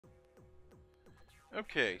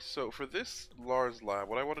Okay, so for this Lars Lab,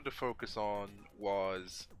 what I wanted to focus on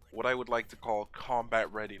was what I would like to call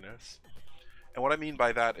combat readiness. And what I mean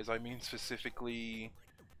by that is I mean specifically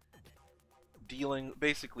dealing,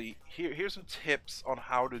 basically, here's some tips on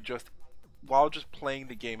how to just, while just playing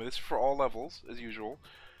the game, and this is for all levels, as usual,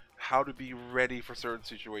 how to be ready for certain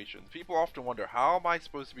situations. People often wonder, how am I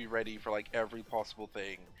supposed to be ready for like every possible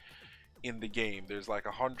thing in the game? There's like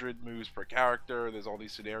 100 moves per character, there's all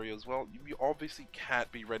these scenarios. Well, you obviously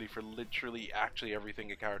can't be ready for literally actually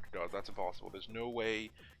everything a character does. That's impossible. There's no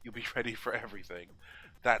way you'll be ready for everything.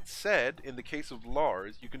 That said, in the case of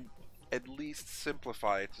Lars, you can at least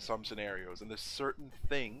simplify it to some scenarios, and there's certain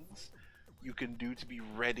things you can do to be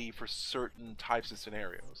ready for certain types of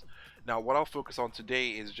scenarios. Now, what I'll focus on today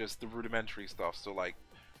is just the rudimentary stuff, so like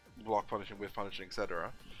block punishing, whiff punishing,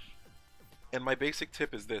 etc. And my basic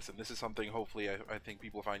tip is this, and this is something hopefully I think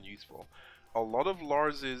people find useful. A lot of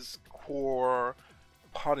Lars's core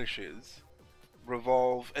punishes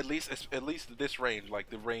revolve, at least this range, like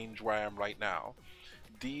the range where I am right now.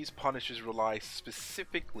 These punishes rely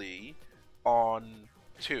specifically on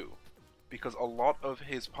 2, because a lot of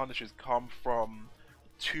his punishes come from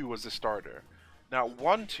 2 as a starter. Now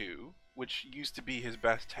 1-2, which used to be his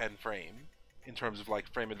best 10 frame in terms of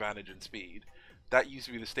like frame advantage and speed, that used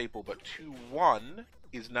to be the staple, but 2-1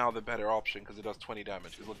 is now the better option because it does 20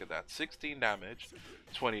 damage. Because look at that, 16 damage,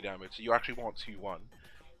 20 damage. So you actually want 2-1.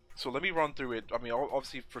 So let me run through it. I mean,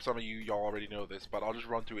 obviously for some of you, y'all already know this, but I'll just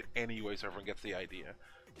run through it anyway so everyone gets the idea.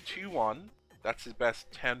 2-1, that's his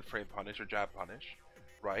best 10 frame punish or jab punish,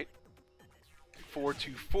 right?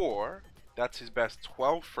 4-4, that's his best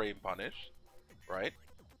 12 frame punish, right?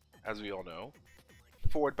 As we all know.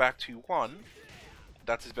 Forward back 2-1,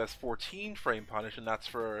 that's his best 14 frame punish, and that's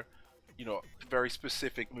for, you know, very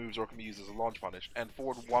specific moves or can be used as a launch punish. And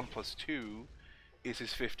forward 1+2 is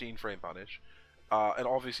his 15 frame punish. And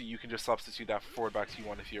obviously you can just substitute that for forward back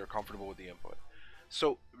 2-1 if you're comfortable with the input.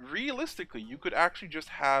 So realistically, you could actually just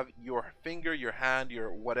have your finger, your hand,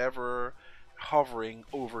 your whatever hovering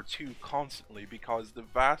over 2 constantly, because the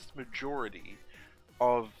vast majority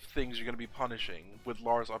of things you're going to be punishing with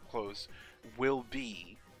Lars up close will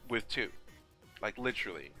be with 2. Like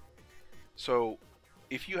literally. So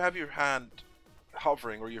if you have your hand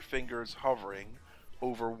hovering or your fingers hovering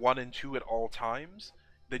over 1 and 2 at all times,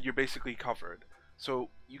 then you're basically covered. So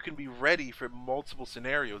you can be ready for multiple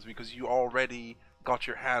scenarios because you already got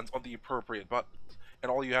your hands on the appropriate buttons,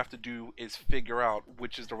 and all you have to do is figure out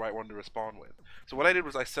which is the right one to respond with. So what I did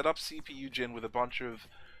was I set up CPU Jin with a bunch of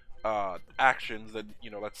actions that,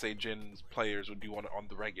 you know, let's say Jin's players would do on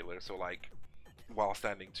the regular, so like while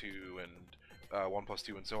standing 2 and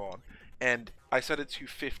 1+2 and so on, and I set it to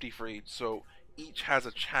 50 for each, so each has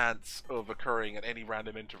a chance of occurring at any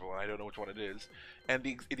random interval, and I don't know which one it is. And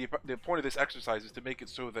the point of this exercise is to make it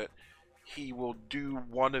so that he will do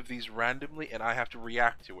one of these randomly and I have to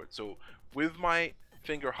react to it. So with my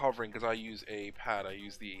finger hovering, because I use a pad, I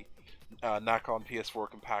use the Nakon PS4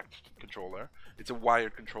 compact controller. It's a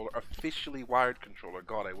wired controller, officially wired controller.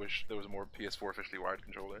 God, I wish there was more PS4 officially wired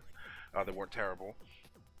controllers that weren't terrible.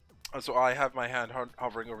 So I have my hand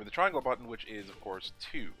hovering over the triangle button, which is of course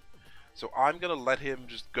 2. So I'm gonna let him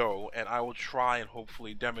just go, and I will try and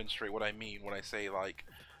hopefully demonstrate what I mean when I say, like,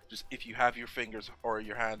 just if you have your fingers or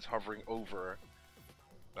your hands hovering over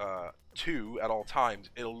 2 at all times,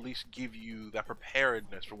 it'll at least give you that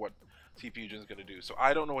preparedness for what CPU Jin is gonna do. So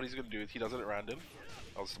I don't know what he's gonna do. He does it at random.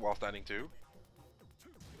 While standing 2.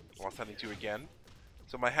 While standing 2 again.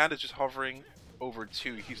 So my hand is just hovering over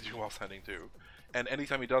 2. He's doing while standing 2. And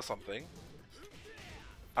anytime he does something,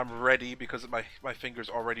 I'm ready because my finger's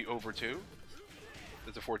already over 2.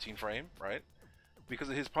 It's a 14 frame, right? Because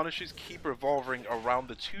his punishes keep revolving around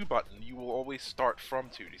the 2 button, you will always start from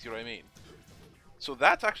 2. Do you see what I mean? So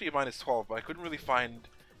that's actually a -12, but I couldn't really find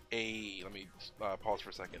a... Let me pause for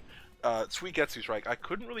a second. Suigetsu Strike. I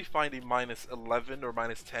couldn't really find a -11 or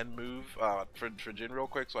 -10 move for Jin real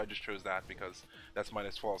quick, so I just chose that because that's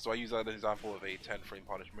 -12. So I use that as an example of a 10 frame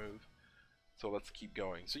punish move. So let's keep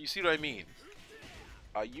going. So you see what I mean?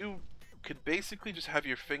 You could basically just have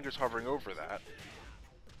your fingers hovering over that,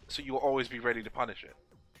 so you'll always be ready to punish it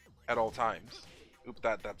at all times. Oop,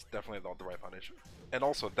 that's definitely not the right punish. And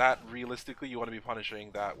also, that realistically, you want to be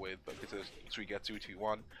punishing that with, it's a Suigetsu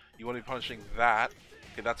 2-1. You want to be punishing that.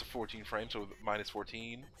 Okay, that's a 14 frame, so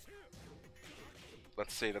 -14.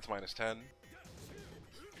 Let's say that's -10.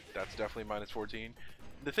 That's definitely -14.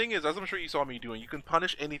 The thing is, as I'm sure you saw me doing, you can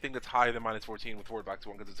punish anything that's higher than -14 with forward back to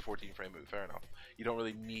 1 because it's a 14 frame move. Fair enough. You don't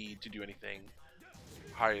really need to do anything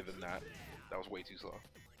higher than that. That was way too slow.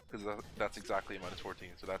 because that's exactly minus 14.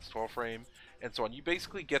 So that's 12 frame, and so on. You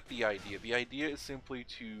basically get the idea. The idea is simply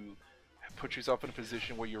to put yourself in a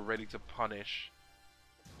position where you're ready to punish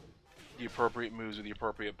the appropriate moves with the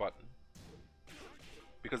appropriate button,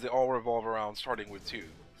 because they all revolve around starting with 2,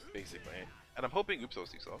 basically. And I'm hoping, oops,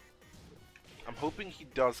 I'm hoping he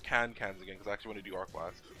does cans again, because I actually want to do Arc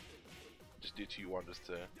Blast. Just do 2-1 just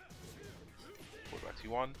to forward back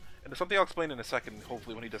 2-1. And there's something I'll explain in a second,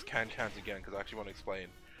 hopefully, when he does cans again, because I actually want to explain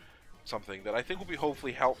something that I think will be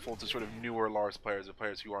hopefully helpful to sort of newer Lars players, or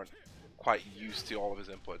players who aren't quite used to all of his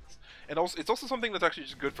inputs. And also, it's also something that's actually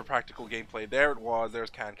just good for practical gameplay. There it was,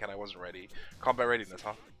 there's can, I wasn't ready. Combat readiness,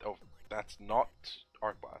 huh? Oh, that's not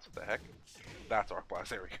Arc Blast, what the heck? That's Arc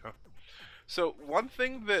Blast, there we go. So, one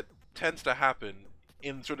thing that tends to happen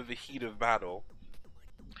in sort of the heat of battle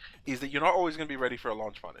is that you're not always going to be ready for a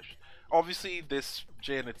launch punish. Obviously, this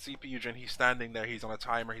Jin, it's CPU Jin, he's standing there, he's on a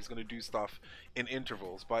timer, he's going to do stuff in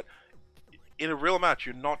intervals, but in a real match,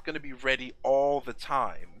 you're not going to be ready all the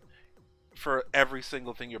time for every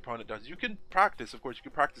single thing your opponent does. You can practice, of course, you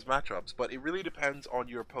can practice matchups, but it really depends on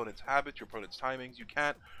your opponent's habits, your opponent's timings. You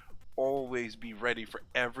can't always be ready for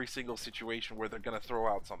every single situation where they're going to throw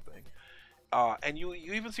out something. And you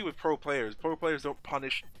even see with pro players don't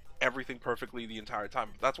punish everything perfectly the entire time.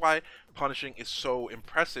 That's why punishing is so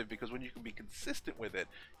impressive, because when you can be consistent with it,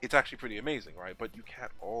 it's actually pretty amazing, right? But you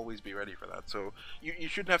can't always be ready for that. So you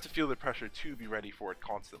shouldn't have to feel the pressure to be ready for it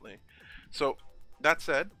constantly. So that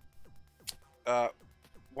said,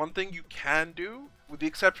 one thing you can do, with the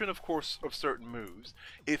exception, of course, of certain moves,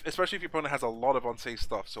 especially if your opponent has a lot of unsafe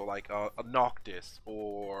stuff, so like a Noctis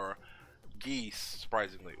or Geese,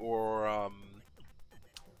 surprisingly, or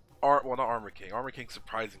well, not Armor King. Armor King's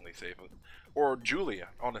surprisingly safe, or Julia.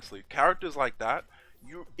 Honestly, characters like that.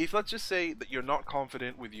 If let's just say that you're not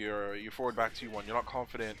confident with your forward back 2-1, you're not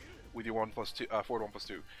confident with your forward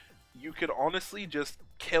 1+2. You could honestly just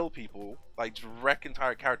kill people, like just wreck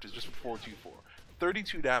entire characters just with forward 2-4.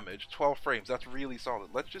 32 damage, 12 frames. That's really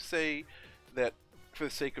solid. Let's just say that for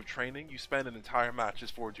the sake of training, you spend an entire match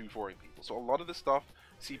just forward 2-4ing people. So a lot of the stuff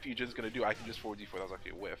CPU Jin's gonna do, I can just forward 2-4. That was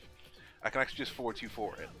actually a whiff. I can actually just forward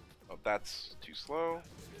 2-4 it. Oh, that's too slow.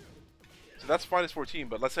 So that's minus 14,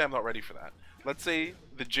 but let's say I'm not ready for that. Let's say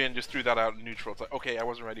the Jin just threw that out in neutral. It's like, okay, I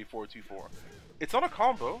wasn't ready for 2-4. It's not a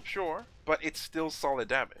combo, sure, but it's still solid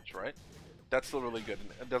damage, right? That's still really good.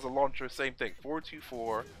 And does a launcher, same thing.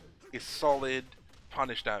 4-2-4 is solid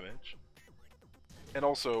punish damage. And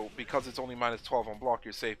also, because it's only minus 12 on block,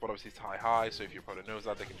 you're safe, but obviously it's high, so if your opponent knows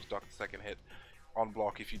that, they can just duck the second hit on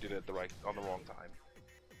block if you did it on the wrong time.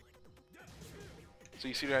 So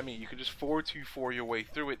you see what I mean? You can just 4-2-4 your way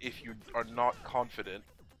through it if you are not confident.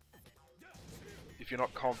 If you're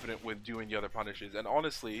not confident with doing the other punishes. And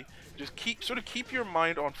honestly, just keep your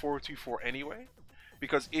mind on 4-2-4 anyway.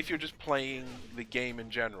 Because if you're just playing the game in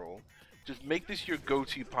general, just make this your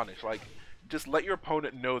go-to punish. Like, just let your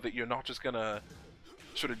opponent know that you're not just gonna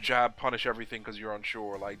sort of jab punish everything because you're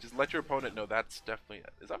unsure. Like, just let your opponent know that's definitely...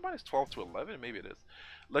 Is that minus 12 to 11? Maybe it is.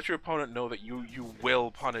 Let your opponent know that you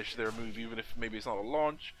will punish their move, even if maybe it's not a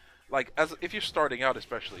launch. Like, if you're starting out,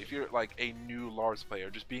 especially if you're like a new Lars player,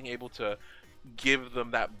 just being able to give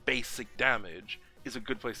them that basic damage is a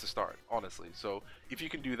good place to start, honestly. So if you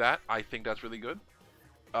can do that, I think that's really good.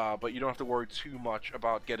 But you don't have to worry too much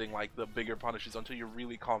about getting like the bigger punishes until you're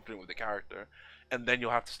really confident with the character, and then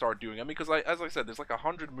you'll have to start doing. I mean, because as I said, there's like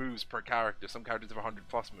 100 moves per character. Some characters have 100+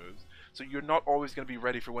 moves, so you're not always going to be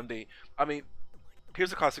ready for when they. I mean,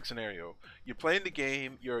 here's a classic scenario: you're playing the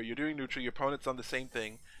game, you're doing neutral, your opponent's on the same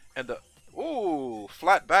thing, and the ooh,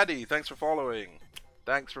 flat baddie, thanks for following.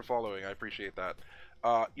 Thanks for following. I appreciate that.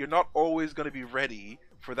 You're not always going to be ready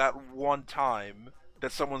for that one time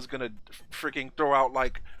that someone's gonna freaking throw out,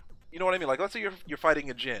 like, you know what I mean? Like, let's say you're fighting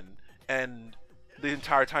a Jin, and the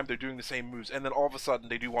entire time they're doing the same moves, and then all of a sudden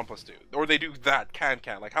they do 1+2, or they do that can.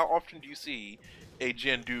 Like, how often do you see a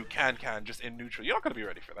Jin do can just in neutral? You're not gonna be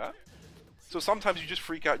ready for that. So sometimes you just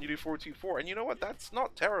freak out and you do 4-2-4, and you know what? That's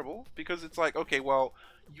not terrible, because it's like, okay, well,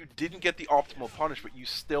 you didn't get the optimal punish, but you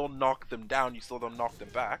still knock them down. You still don't knock them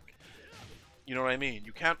back. You know what I mean?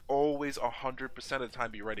 You can't always 100% of the time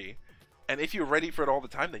be ready. And if you're ready for it all the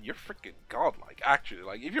time, then you're freaking godlike, actually.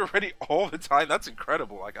 Like, if you're ready all the time, that's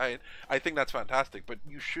incredible. Like, I think that's fantastic. But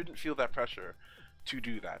you shouldn't feel that pressure to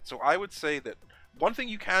do that. So I would say that one thing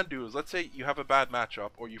you can do is, let's say you have a bad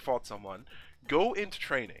matchup or you fought someone, go into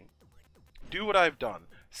training, do what I've done.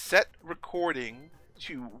 Set recording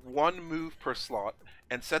to 1 move per slot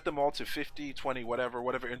and set them all to 50, 20,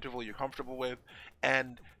 whatever interval you're comfortable with,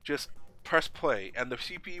 and just press play, and the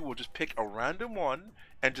CPU will just pick a random one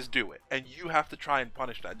and just do it. And you have to try and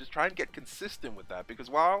punish that. Just try and get consistent with that, because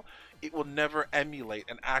while it will never emulate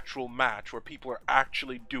an actual match where people are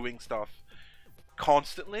actually doing stuff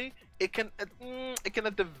constantly, it can at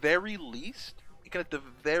the very least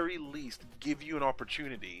give you an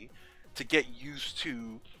opportunity to get used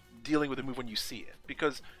to dealing with a move when you see it.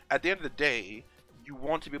 Because at the end of the day, you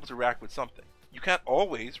want to be able to react with something. You can't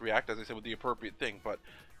always react, as I said, with the appropriate thing, but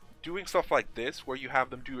doing stuff like this where you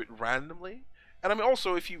have them do it randomly, and I mean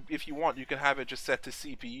also if you want, you can have it just set to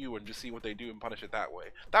CPU and just see what they do and punish it that way.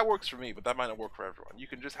 That works for me, but that might not work for everyone. You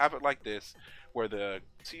can just have it like this, where the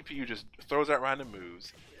CPU just throws out random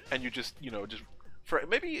moves, and you just, just for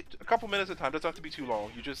maybe a couple minutes at a time, doesn't have to be too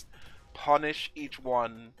long, you just punish each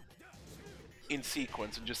one in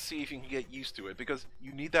sequence and just see if you can get used to it, because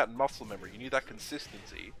you need that muscle memory, you need that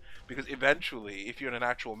consistency, because eventually, if you're in an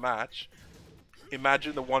actual match,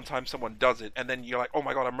 imagine the one time someone does it, and then you're like, oh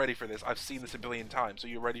my god, I'm ready for this, I've seen this a billion times, so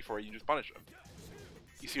you're ready for it, you just punish them.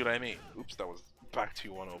 You see what I mean? Oops, that was back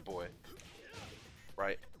to one, oh boy.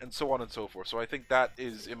 Right? And so on and so forth. So I think that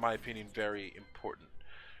is, in my opinion, very important.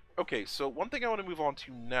 Okay, so one thing I want to move on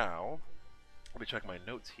to now, let me check my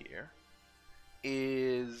notes here,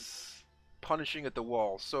 is punishing at the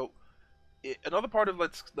wall. So another part of,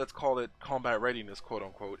 let's call it combat readiness, quote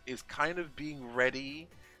unquote, is kind of being ready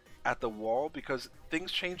at the wall, because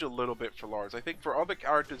things change a little bit for Lars. I think for other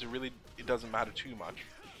characters it doesn't matter too much,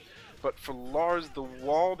 but for Lars, the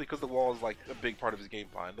wall, because the wall is like a big part of his game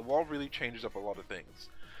plan, the wall really changes up a lot of things.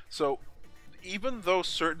 So even though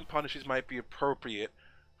certain punishes might be appropriate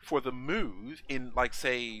for the move in, like,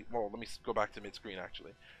 say, well, let me go back to mid-screen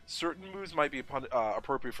actually, certain moves might be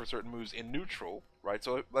appropriate for certain moves in neutral, right?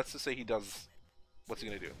 So let's just say he does, what's he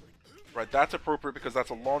gonna do, right? That's appropriate because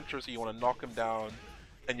that's a launcher, so you want to knock him down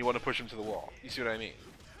and you want to push him to the wall. You see what I mean?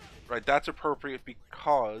 Right? That's appropriate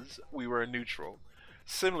because we were in neutral.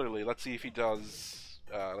 Similarly, let's see if he does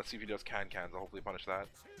can-cans. I'll hopefully punish that.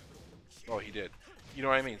 Oh, he did. You know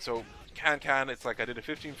what I mean? So can, it's like I did a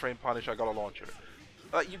 15-frame punish, I got a launcher.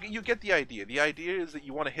 You get the idea. The idea is that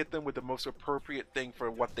you want to hit them with the most appropriate thing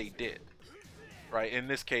for what they did. Right? In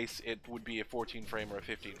this case, it would be a 14-frame or a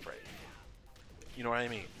 15-frame. You know what I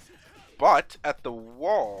mean? But at the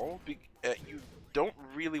wall, you don't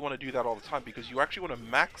really want to do that all the time, because you actually want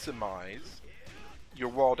to maximize your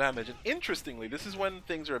wall damage. And interestingly, this is when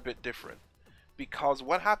things are a bit different, because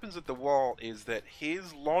what happens at the wall is that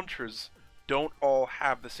his launchers don't all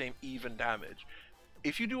have the same even damage.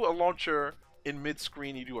 If you do a launcher in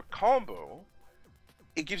mid-screen, you do a combo,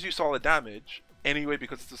 it gives you solid damage anyway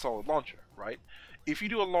because it's a solid launcher, right? If you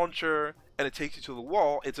do a launcher and it takes you to the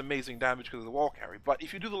wall, it's amazing damage because of the wall carry. But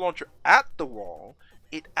if you do the launcher at the wall,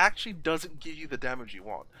 it actually doesn't give you the damage you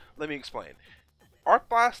want. Let me explain. Arc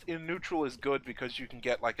Blast in neutral is good because you can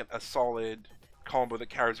get like a solid combo that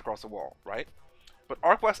carries across the wall, right? But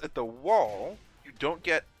Arc Blast at the wall, you don't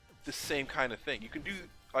get the same kind of thing. You can do,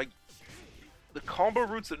 like, the combo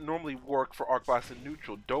routes that normally work for Arc Blast in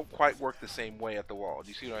neutral don't quite work the same way at the wall. Do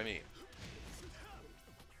you see what I mean?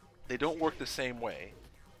 They don't work the same way.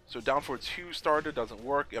 So down for 2 starter doesn't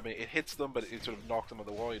work. I mean, it hits them, but it sort of knocks them on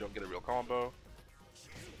the wall. You don't get a real combo.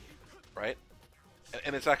 Right?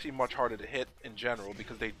 And it's actually much harder to hit in general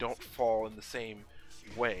because they don't fall in the same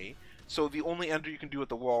way. So the only ender you can do at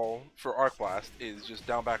the wall for Arc Blast is just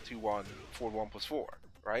down back 2-1, forward 1 plus 4,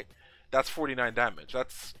 right? That's 49 damage.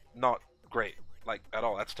 That's not great, like, at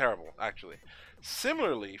all. That's terrible, actually.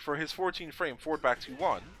 Similarly, for his 14 frame forward back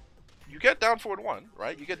 2-1, you get down forward 1,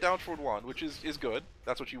 right? You get down forward 1, which is good.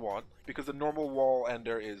 That's what you want, because the normal wall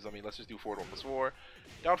ender is, I mean, let's just do forward 1 plus 4,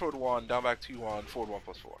 down forward 1, down back 2-1, forward 1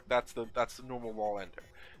 plus 4. That's the normal wall ender.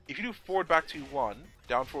 If you do forward back 2-1,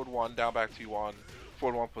 down forward 1, down back 2-1,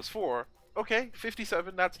 forward 1 plus 4, okay,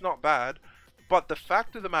 57, that's not bad. But the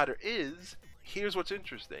fact of the matter is, here's what's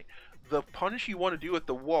interesting. The punish you want to do at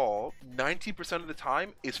the wall, 90% of the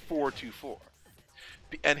time, is 4-2-4.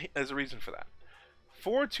 And there's a reason for that.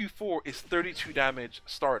 4-2-4 is 32 damage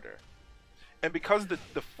starter. And because the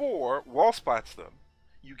 4 wall splats them,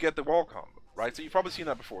 you get the wall combo, right? So you've probably seen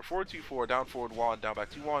that before. 4-2-4, down forward 1, down back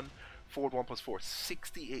 2-1, forward 1 plus 4,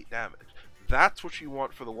 68 damage. That's what you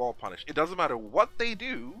want for the wall punish. It doesn't matter what they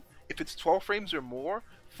do. If it's 12 frames or more,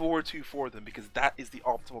 4-2-4 them, because that is the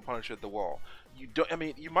optimal punish at the wall. You don't. I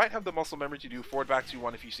mean, you might have the muscle memory to do forward back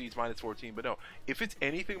 2-1 if you see it's -14, but no. If it's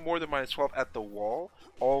anything more than -12 at the wall,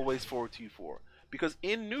 always 4-2-4. Because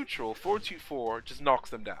in neutral, 4-2-4 just knocks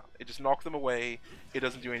them down. It just knocks them away. It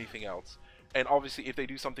doesn't do anything else. And obviously, if they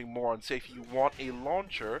do something more unsafe, you want a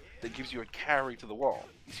launcher that gives you a carry to the wall.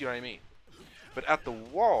 You see what I mean? But at the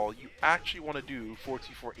wall, you actually want to do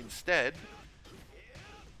 424 instead,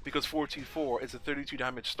 because 424 is a 32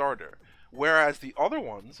 damage starter. Whereas the other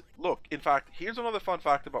ones, look, in fact, here's another fun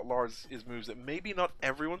fact about Lars' moves that maybe not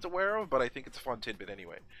everyone's aware of, but I think it's a fun tidbit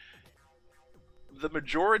anyway. The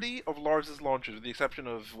majority of Lars' launchers, with the exception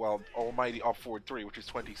of, well, almighty up forward 3, which is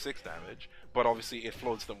 26 damage, but obviously it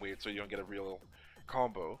floats them weird so you don't get a real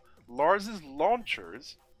combo. Lars'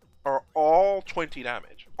 launchers are all 20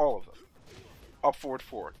 damage, all of them. Up forward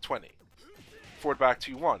 4, 20. Forward back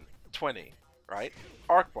 2, 1, 20, right?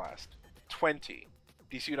 Arc Blast, 20.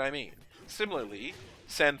 Do you see what I mean? Similarly,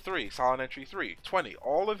 Send 3, Silent Entry 3, 20.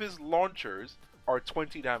 All of his launchers are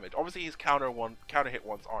 20 damage. Obviously his counter hit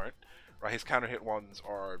ones aren't. Right, his counter hit ones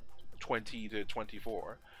are 20 to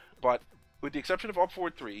 24, but with the exception of up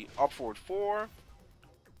forward 3, up forward 4,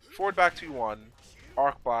 forward back 2, 1,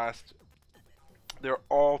 Arc Blast, they're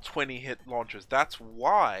all 20 hit launchers. That's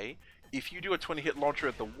why if you do a 20 hit launcher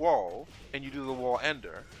at the wall and you do the wall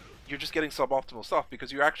ender, you're just getting suboptimal stuff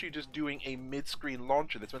because you're actually just doing a mid-screen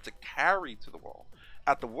launcher that's meant to carry to the wall.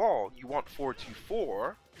 At the wall, you want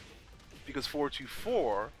 424 because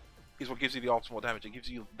 424 is what gives you the optimal damage. It gives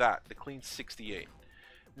you that, the clean 68.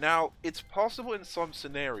 Now, it's possible in some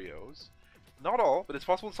scenarios, not all, but it's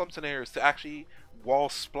possible in some scenarios to actually wall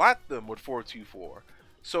splat them with 424.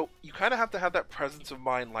 So you kind of have to have that presence of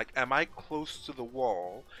mind, like, am I close to the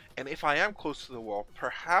wall? And if I am close to the wall,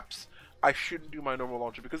 perhaps I shouldn't do my normal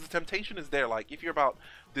launcher, because the temptation is there. Like, if you're about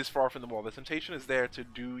this far from the wall, the temptation is there to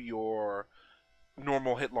do your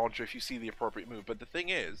normal hit launcher if you see the appropriate move. But the thing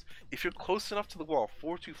is, if you're close enough to the wall,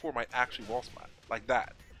 424 might actually wall splat like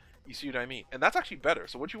that. You see what I mean? And that's actually better.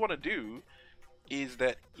 So what you want to do is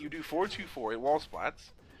that you do 424, it wall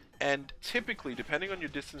splats, and typically, depending on your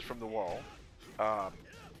distance from the wall,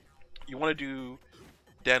 you want to do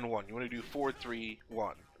Den 1. You want to do 4-3-1,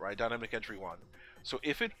 right? Dynamic entry 1. So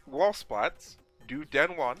if it wall splats, do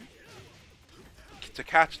Den 1 to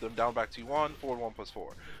catch them, down back to 1, forward 1 plus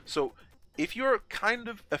 4. So if you're kind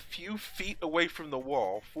of a few feet away from the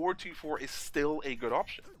wall, 424 is still a good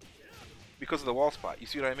option because of the wall spot. You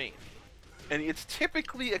see what I mean? And it's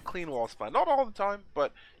typically a clean wall spot. Not all the time,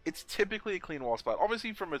 but it's typically a clean wall spot.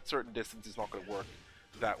 Obviously, from a certain distance, it's not going to work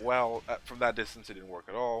that well. From that distance, it didn't work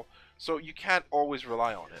at all. So you can't always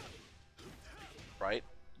rely on it, right?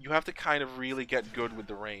 You have to kind of really get good with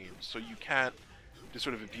the range. So you can't just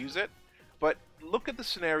sort of abuse it. But look at the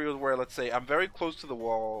scenarios where, let's say, I'm very close to the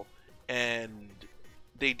wall, and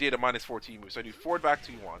they did a -14 move. So I do forward back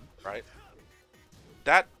 2-1, right?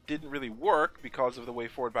 That didn't really work because of the way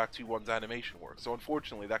forward back 2-1's animation works. So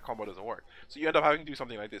unfortunately, that combo doesn't work. So you end up having to do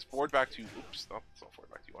something like this: forward back 2. Oops, no, it's not forward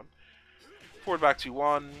back 2-1. Forward back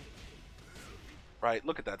 2-1. Right?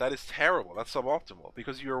 Look at that. That is terrible. That's suboptimal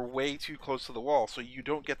because you're way too close to the wall, so you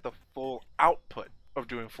don't get the full output of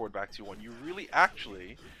doing forward back 2-1. You really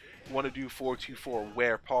actually want to do 424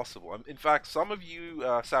 where possible. In fact, some of you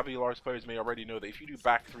savvy Lars players may already know that if you do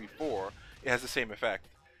back 3-4, it has the same effect,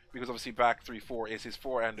 because obviously back 3-4 is his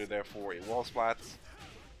forender, therefore it wall splats,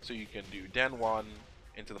 so you can do Den 1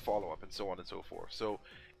 into the follow-up and so on and so forth. So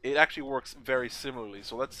it actually works very similarly.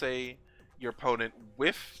 So let's say your opponent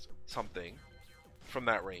whiffed something from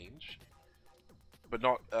that range, but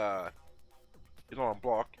not on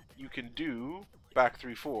block. You can do back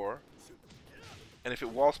 3-4, and if it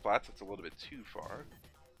wall splats, it's a little bit too far.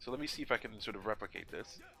 So let me see if I can sort of replicate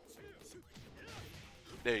this.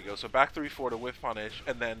 There you go. So back 3-4 to whiff punish,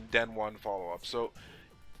 and then Den 1 follow up. So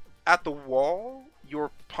at the wall,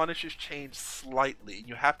 your punishes change slightly.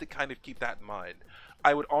 You have to kind of keep that in mind.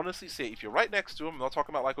 I would honestly say if you're right next to him, I'm not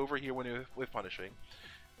talking about like over here when you're whiff punishing,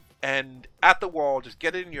 and at the wall, just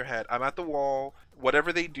get it in your head. I'm at the wall.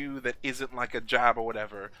 Whatever they do that isn't like a jab or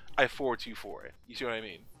whatever, I 4-2-4 it. You see what I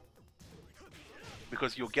mean?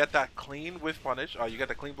 Because you'll get that clean whiff punish. You get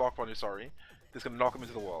the clean block punish, sorry. That's going to knock them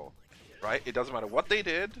into the wall. Right? It doesn't matter what they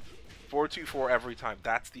did. 4-2-4 every time.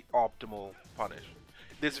 That's the optimal punish.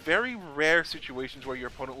 There's very rare situations where your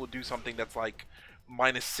opponent will do something that's like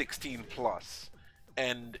 -16 plus.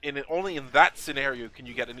 And only in that scenario can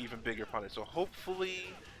you get an even bigger punish. So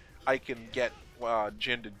hopefully I can get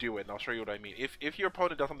Jin to do it, and I'll show you what I mean. If your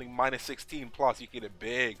opponent does something -16 plus, you can get a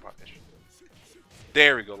big punish.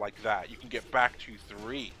 There we go, like that. You can get back to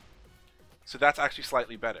 3. So that's actually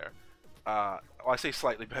slightly better. I say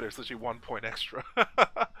slightly better, it's literally 1 point extra.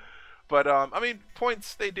 But, I mean,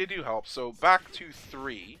 points, they do help. So back to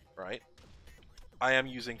 3, right? I am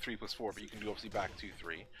using 3 plus 4, but you can do obviously back to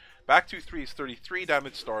 3. Back to 3 is 33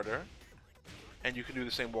 damage starter, and you can do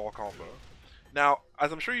the same wall combo. Now,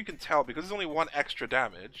 as I'm sure you can tell, because there's only 1 extra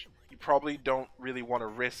damage, you probably don't really want to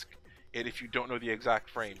risk it if you don't know the exact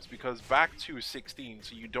frames, because back 2 is 16,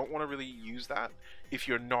 so you don't want to really use that if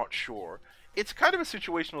you're not sure. It's kind of a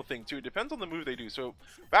situational thing too. It depends on the move they do. So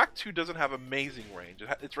back 2 doesn't have amazing range.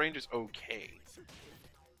 Its range is okay,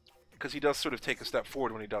 because he does sort of take a step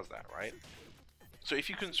forward when he does that, right? So if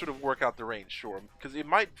you can sort of work out the range, sure, because it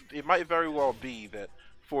might very well be that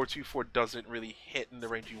 424 doesn't really hit in the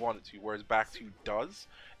range you want it to, whereas back 2 does,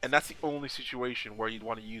 and that's the only situation where you'd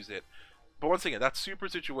want to use it. But once again, that's super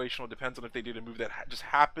situational. It depends on if they did a move that just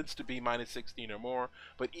happens to be minus 16 or more.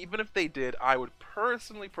 But even if they did, I would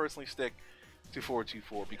personally stick to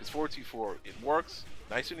 424, because 424, it works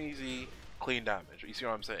nice and easy, clean damage. You see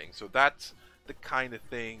what I'm saying? So that's the kind of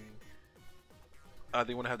thing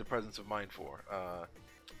they want to have the presence of mind for.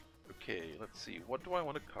 Okay, let's see. What do I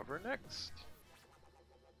want to cover next?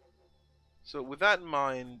 So with that in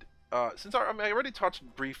mind, since I already touched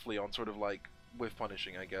briefly on sort of like whiff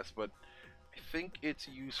punishing, I guess, but I think it's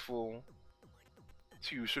useful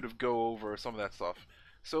to sort of go over some of that stuff.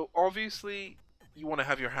 So obviously, you want to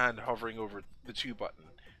have your hand hovering over the 2 button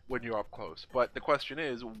when you're up close. But the question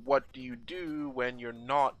is, what do you do when you're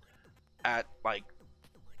not at like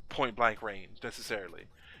point blank range necessarily?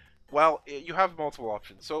 Well, you have multiple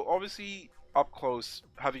options. So obviously, up close,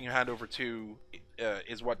 having your hand over 2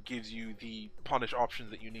 is what gives you the punish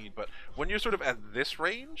options that you need. But when you're sort of at this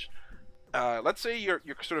range, let's say you're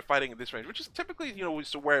sort of fighting at this range, which is typically, you know,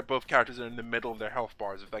 so where both characters are in the middle of their health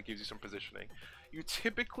bars, if that gives you some positioning. You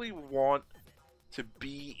typically want to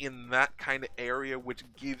be in that kind of area, which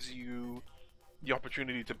gives you the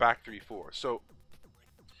opportunity to back 3-4. So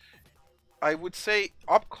I would say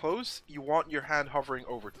up close, you want your hand hovering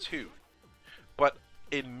over 2. But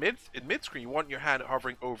in mid screen, you want your hand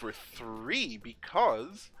hovering over 3,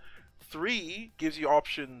 because 3 gives you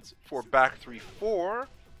options for back 3-4,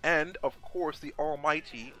 and of course the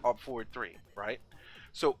almighty up forward 3, right?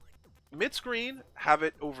 So mid screen, have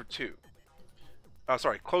it over 2.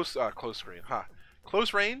 Sorry, close screen,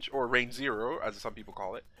 close range, or range 0 as some people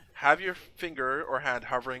call it, have your finger or hand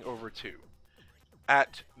hovering over 2.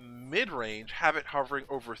 At mid range, have it hovering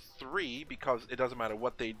over 3, because it doesn't matter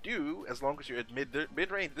what they do, as long as you're at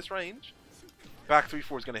mid range, this range, back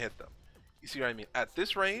 3-4 is going to hit them. You see what I mean? At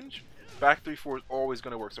this range, back 3-4 is always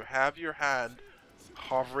going to work. So have your hand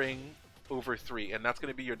hovering over 3, and that's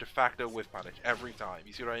going to be your de facto whiff punish every time.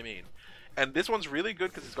 You see what I mean? And this one's really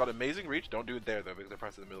good because it's got amazing reach. Don't do it there though, because they're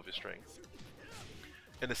pressed in the middle of your string.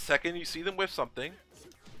 And the second you see them whiff something,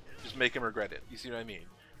 just make them regret it. You see what I mean?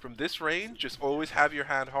 From this range, just always have your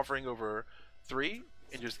hand hovering over 3,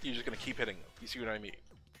 and you're just going to keep hitting them. You see what I mean?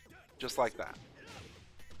 Just like that.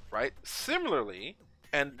 Right? Similarly,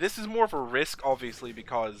 and this is more of a risk, obviously,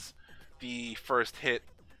 because the first hit,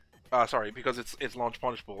 because it's launch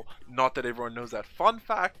punishable. Not that everyone knows that. Fun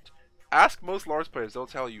fact, ask most Lars players, they'll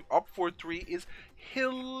tell you up forward 3 is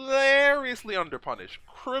hilariously underpunished.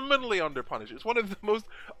 Criminally underpunished. It's one of the most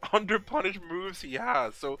underpunished moves he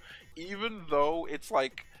has. So even though it's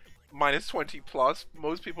like minus 20 plus,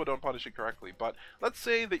 most people don't punish it correctly. But let's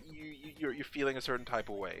say that you're feeling a certain type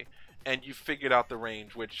of way, and you figured out the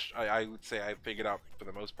range, which I would say I figured out for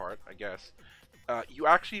the most part, I guess. You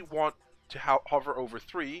actually want to hover over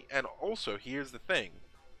 3, and also, here's the thing.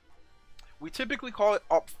 We typically call it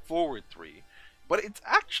up forward 3, but it's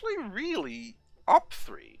actually really up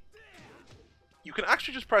 3. You can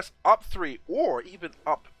actually just press up 3, or even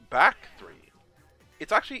up back 3.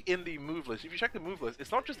 It's actually in the move list. If you check the move list,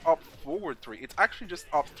 it's not just up forward 3, it's actually just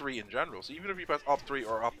up 3 in general. So even if you press up 3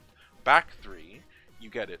 or up back 3, you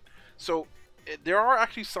get it. So there are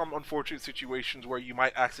actually some unfortunate situations where you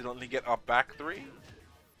might accidentally get up back 3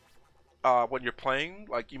 when you're playing.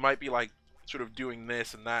 Like, you might be like sort of doing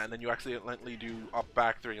this and that, and then you accidentally do up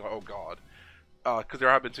back 3, and you're like, oh god. Because there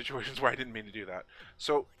have been situations where I didn't mean to do that.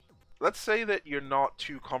 So let's say that you're not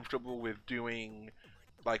too comfortable with doing,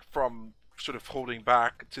 like, from sort of holding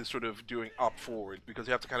back to sort of doing up forward, because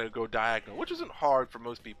you have to kind of go diagonal, which isn't hard for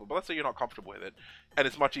most people, but let's say you're not comfortable with it, and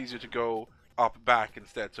it's much easier to go up back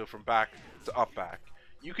instead, so from back to up back.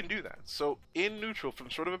 You can do that. So in neutral, from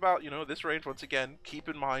sort of about, you know, this range, once again, keep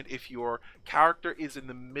in mind if your character is in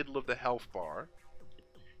the middle of the health bar,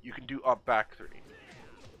 you can do up back 3.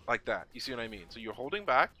 Like that. You see what I mean? So you're holding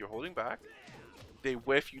back, they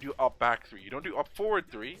whiff, you do up back 3. You don't do up forward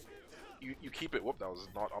 3, you keep it. Whoop, that was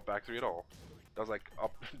not up back 3 at all. That was like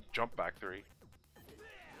up jump back 3.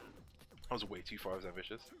 That was way too far, I was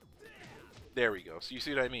ambitious. There we go. So you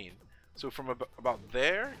see what I mean? So from about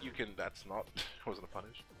there, you can, that's not, wasn't a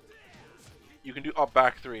punish. You can do up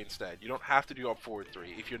back 3 instead. You don't have to do up forward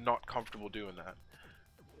 3 if you're not comfortable doing that.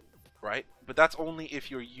 Right? But that's only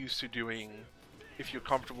if you're used to doing, if you're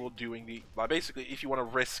comfortable doing the, basically if you want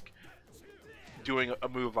to risk doing a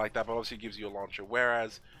move like that, but obviously it gives you a launcher.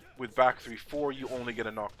 Whereas with back 3-4, you only get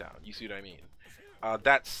a knockdown. You see what I mean?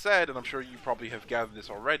 That said, and I'm sure you probably have gathered this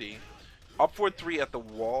already, up forward 3 at the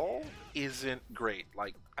wall isn't great,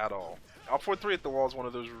 like, at all. Up forward 3 at the wall is one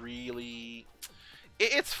of those really...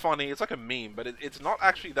 It's funny, it's like a meme, but it's not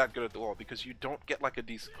actually that good at the wall because you don't get like a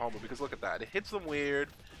decent combo. Because look at that, it hits them weird.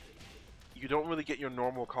 You don't really get your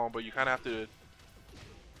normal combo. You kind of have to...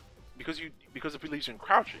 Because it leaves you in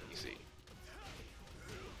crouching, you see.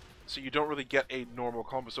 So you don't really get a normal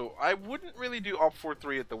combo. So I wouldn't really do up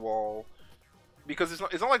 4-3 at the wall. Because it's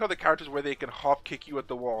not like other characters where they can hop kick you at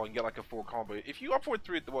the wall and get like a full combo. If you up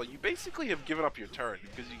 4-3 at the wall, you basically have given up your turn.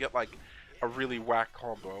 Because you get like a really whack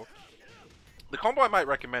combo. The combo I might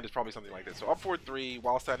recommend is probably something like this. So up 4-3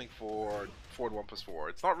 while standing forward 1+4.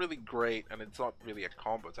 It's not really great and it's not really a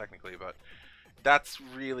combo technically. But that's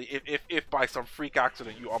really... If by some freak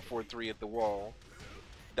accident you up 4-3 at the wall,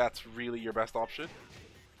 that's really your best option.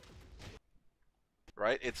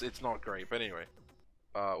 Right? It's not great, but anyway.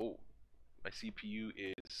 Oh, my CPU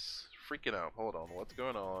is freaking out. Hold on, what's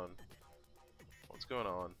going on? What's going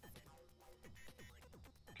on?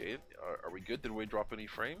 Okay, are we good? Did we drop any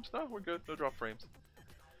frames? No, we're good. No drop frames.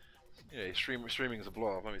 Yeah, streaming is a blow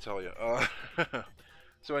off, let me tell you.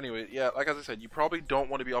 So anyway, yeah, like as I said, you probably don't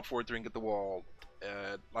want to be up 4-3 and get the wall,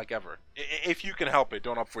 like ever. If you can help it,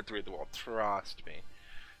 don't up 4-3 at the wall. Trust me.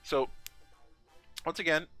 So, once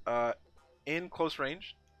again, in close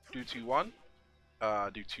range, do 2-1.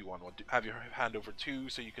 Do 2-1. Have your hand over 2,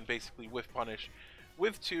 so you can basically whiff punish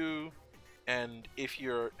with 2. And if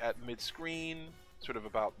you're at mid-screen, sort of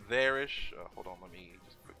about there-ish. Hold on, let me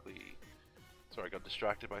just quickly... Sorry, I got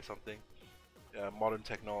distracted by something. Modern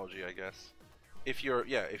technology, I guess. If you're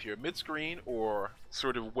mid-screen or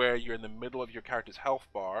sort of where you're in the middle of your character's health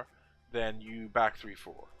bar, then you back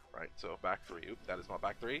 3-4, right? So back 3. Oops, that is not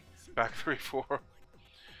back 3. Back 3-4.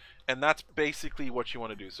 And that's basically what you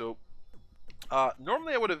want to do. So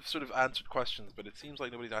normally I would have sort of answered questions, but it seems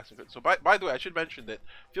like nobody's asking questions. So by the way, I should mention that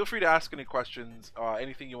feel free to ask any questions,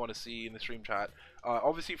 anything you want to see in the stream chat.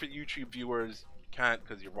 Obviously for YouTube viewers, you can't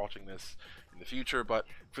because you're watching this in the future, but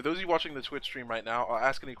for those of you watching the Twitch stream right now, I'll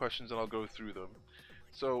ask any questions and I'll go through them.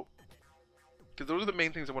 So, because those are the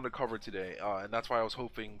main things I want to cover today, and that's why I was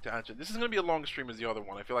hoping to answer. This is going to be a long stream as the other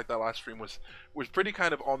one. I feel like that last stream was pretty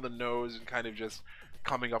kind of on the nose and kind of just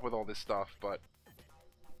coming up with all this stuff, but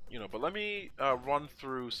you know, but let me run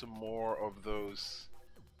through some more of those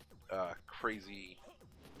crazy...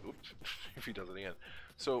 Oops, if he does it again.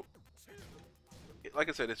 So, like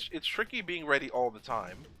I said, it's tricky being ready all the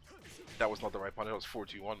time. That was not the right punish. That was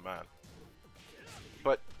 4-2-1, man.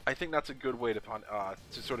 But I think that's a good way to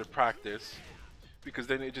sort of practice, because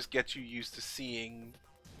then it just gets you used to seeing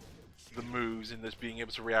the moves and just being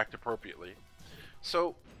able to react appropriately.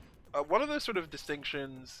 So, one of the sort of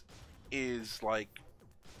distinctions is like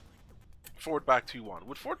forward back 2-1.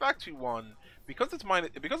 With forward back 2-1, because it's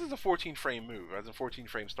a 14 frame move, as in 14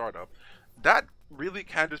 frame startup, that really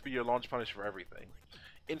can just be your launch punish for everything.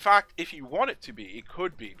 In fact, if you want it to be, it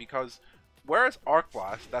could be, because whereas Arc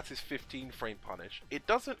Blast, that's his 15 frame punish, it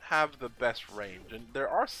doesn't have the best range, and there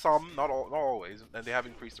are some, not always, and they have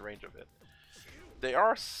increased the range of it. There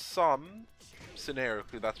are some scenarios,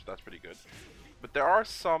 that's pretty good, but there are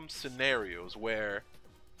some scenarios where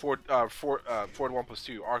forward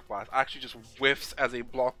 1+2 Arc Blast actually just whiffs as a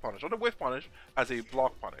block punish, not a whiff punish, as a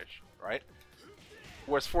block punish, right?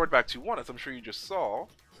 Whereas forward back 2-1, as I'm sure you just saw,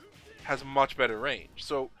 has much better range.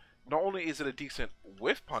 So not only is it a decent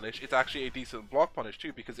whiff punish, it's actually a decent block punish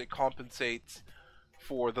too, because it compensates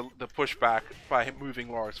for the pushback by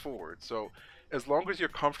moving Lars forward. So as long as you're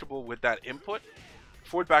comfortable with that input,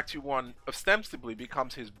 forward back 2-1 ostensibly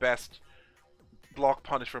becomes his best block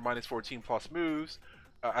punish for -14 plus moves,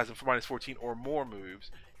 as in for -14 or more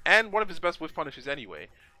moves, and one of his best whiff punishes anyway.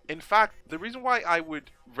 In fact, the reason why I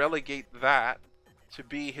would relegate that to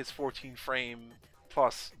be his 14 frame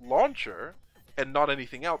plus launcher and not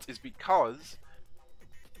anything else is because,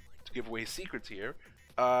 to give away his secrets here,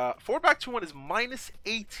 forward back 2-1 is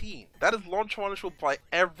 -18. That is launch punishable by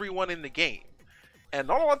everyone in the game. And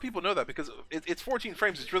not a lot of people know that, because it's 14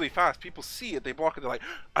 frames, it's really fast. People see it, they block it, they're like,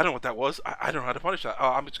 I don't know what that was, I don't know how to punish that,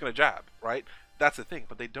 I'm just going to jab, right? That's the thing,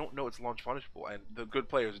 but they don't know it's launch punishable, and the good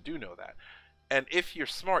players do know that. And if you're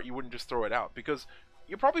smart, you wouldn't just throw it out, because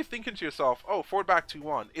you're probably thinking to yourself, oh, forward back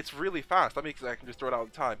 2-1, it's really fast, that means I can just throw it out all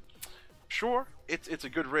the time. Sure, it's a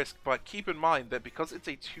good risk, but keep in mind that because it's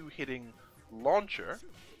a two-hitting launcher,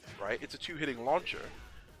 right, it's a two-hitting launcher,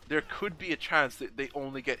 there could be a chance that they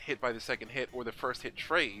only get hit by the second hit or the first hit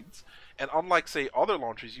trades, and unlike, say, other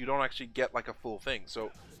launchers, you don't actually get like a full thing.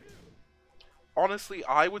 So honestly,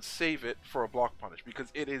 I would save it for a block punish because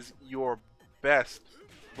it is your best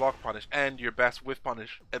block punish and your best whiff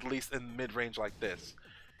punish, at least in mid-range like this.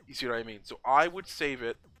 You see what I mean? So I would save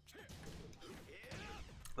it.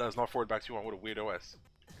 That is not forward back 2-1. What a weird OS.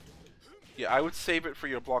 Yeah, I would save it for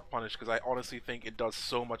your block punish because I honestly think it does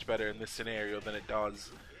so much better in this scenario than it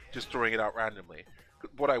does just throwing it out randomly.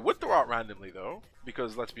 What I would throw out randomly, though,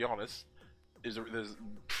 because let's be honest, there's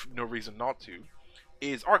no reason not to,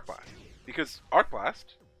 is Arc Blast. Because Arc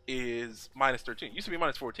Blast is minus 13. It used to be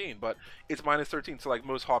minus 14, but it's minus 13 to like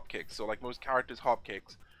most hop kicks. So like most characters hop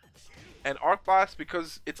kicks. And Arc Blast,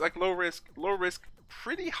 because it's like low risk,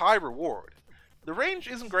 pretty high reward. The range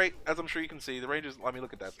isn't great, as I'm sure you can see. The range is, I mean,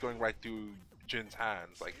 look at that. It's going right through Jin's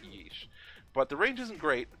hands, like, yeesh. But the range isn't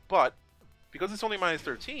great, but because it's only minus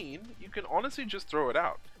 13, you can honestly just throw it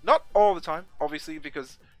out. Not all the time, obviously,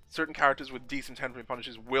 because certain characters with decent 10-frame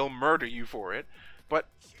punishes will murder you for it. But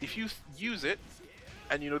if you use it,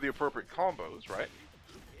 and you know the appropriate combos, right?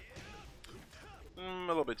 A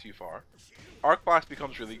little bit too far. Arc Blast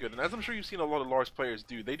becomes really good. And as I'm sure you've seen a lot of Lars players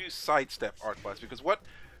do, they do sidestep Arc Blast. Because what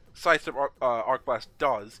sidestep Arc Blast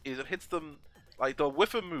does is it hits them, like they'll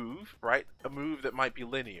whiff a move, right? A move that might be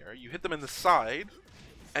linear. You hit them in the side,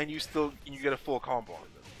 and you get a full combo on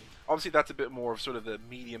them. Obviously, that's a bit more of sort of the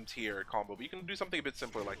medium tier combo, but you can do something a bit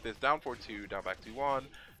simpler like this: down 4-2, down back 2-1,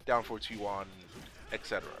 down 4-2-1,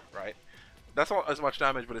 etc. Right? That's not as much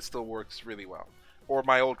damage, but it still works really well. Or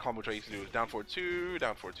my old combo which I used to do is down 4-2,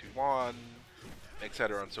 down 4-2-1,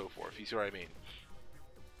 etc. and so forth. You see what I mean?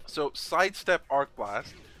 So sidestep Arc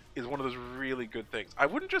Blast is one of those really good things. I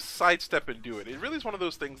wouldn't just sidestep and do it. It really is one of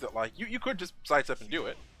those things that, like, you could just sidestep and do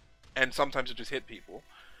it, and sometimes it just hit people,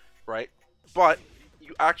 right? But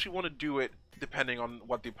you actually want to do it depending on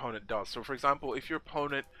what the opponent does. So for example, if your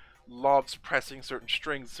opponent loves pressing certain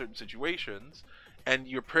strings in certain situations, and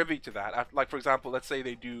you're privy to that, like for example, let's say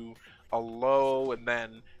they do a low and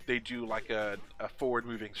then they do like a forward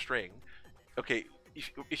moving string. Okay,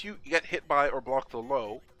 if you get hit by or block the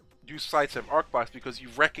low, do sidestep Arc Blast because you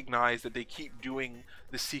recognize that they keep doing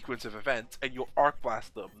the sequence of events, and you'll Arc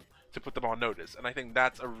Blast them to put them on notice. And I think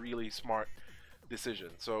that's a really smart decision.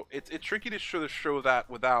 So it's tricky to show that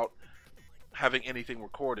without having anything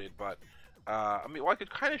recorded, but I mean, well, I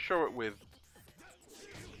could kind of show it with,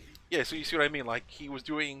 yeah. So you see what I mean? Like he was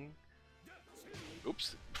doing.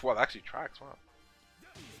 Oops. Well, it actually tracks. Wow.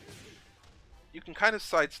 You can kind of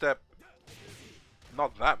sidestep.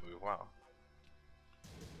 Not that move. Wow.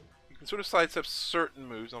 You can sort of sidestep certain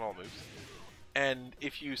moves, not all moves. And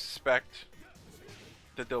if you suspect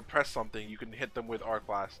that they'll press something, you can hit them with Arc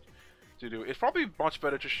Blast to do it. It's probably much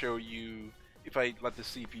better to show you if I let the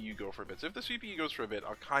CPU go for a bit. So if the CPU goes for a bit,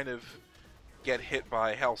 I'll kind of get hit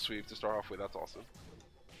by Hell Sweep to start off with. That's awesome.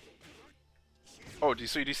 Oh,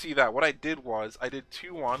 so do you see that? What I did was, I did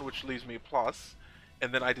 2-1, which leaves me plus,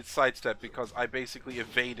 and then I did sidestep because I basically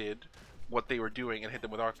evaded what they were doing and hit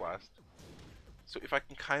them with Arc Blast. So if I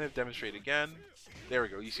can kind of demonstrate again, there we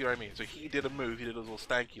go. You see what I mean? So he did a move, he did a little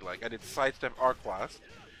stanky like. I did sidestep Arc Blast,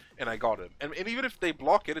 and I got him. And even if they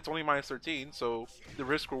block it, it's only minus 13, so the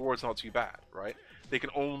risk reward's not too bad, right? They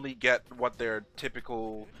can only get what their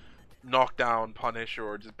typical knockdown punish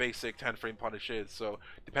or just basic 10-frame punish is. So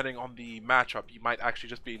depending on the matchup, you might actually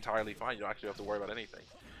just be entirely fine. You don't actually have to worry about anything.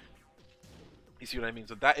 You see what I mean?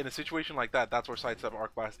 So that in a situation like that, that's where sidestep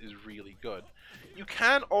Arc Blast is really good. You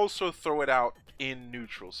can also throw it out in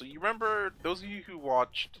neutral. So you remember those of you who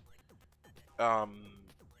watched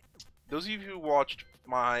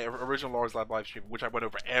my original Lars Lab livestream, which I went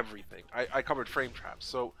over everything. I covered frame traps.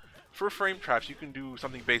 So for frame traps, you can do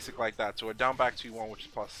something basic like that. So a down back 2-1, which is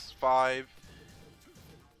plus 5.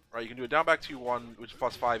 Right, you can do a down back 2-1, which is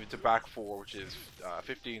plus 5, into back 4, which is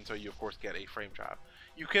 15. So you of course get a frame trap.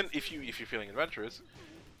 You can, if you're feeling adventurous,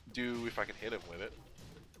 do, if I can hit him with it,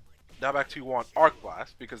 down back 2-1 Arc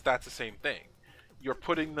Blast, because that's the same thing. You're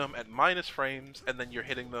putting them at minus frames, and then you're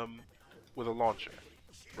hitting them with a launcher,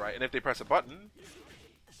 right? And if they press a button,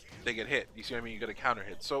 they get hit. You see what I mean? You get a counter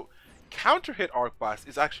hit. So counter hit Arc Blast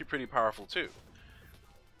is actually pretty powerful too.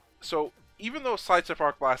 So even though sidestep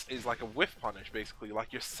Arc Blast is like a whiff punish, basically,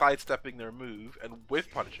 like you're sidestepping their move and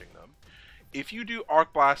whiff punishing them, if you do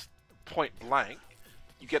Arc Blast point blank,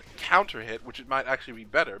 you get counter hit, which it might actually be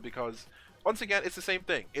better because, once again, it's the same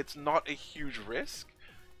thing. It's not a huge risk.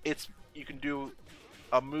 You can do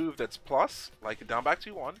a move that's plus, like a down back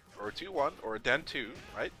 2-1, or a 2-1, or a den 2,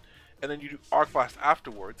 right? And then you do Arc Blast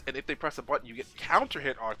afterwards, and if they press a button, you get counter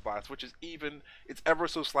hit Arc Blast, which is even, it's ever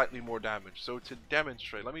so slightly more damage. So to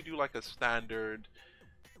demonstrate, let me do like a standard,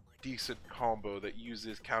 decent combo that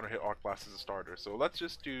uses counter hit Arc Blast as a starter. So let's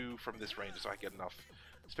just do from this range so I get enough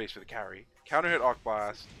space for the carry, counter hit Arc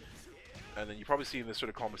Blast, and then you've probably seen this sort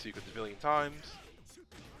of combo sequence a billion times.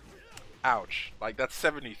 Ouch. Like, that's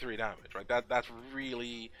 73 damage, right? That's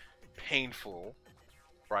really painful,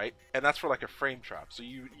 right? And that's for like a frame trap. So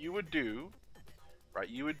you would do, right,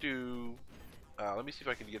 let me see if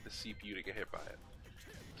I can get the CPU to get hit by it.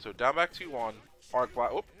 So down back 2-1, Arc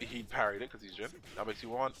Blast, oh, he parried it because he's Jin. Down back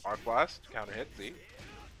 2-1, Arc Blast, counter hit, see?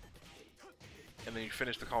 And then you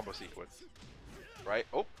finish the combo sequence, right?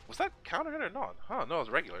 Oh, was that counter hit or not? Huh, no, it was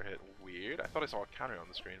a regular hit. Weird. I thought I saw a counter on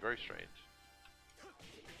the screen. Very strange.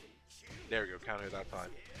 There we go, counter hit that time.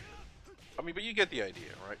 I mean, but you get the idea,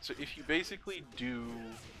 right? So if you basically do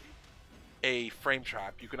a frame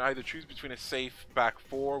trap, you can either choose between a safe back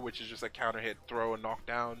 4, which is just a counter hit, throw, and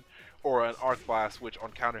knockdown, or an Arc Blast, which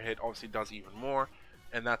on counter hit obviously does even more,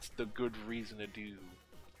 and that's the good reason to do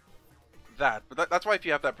that. But that's why if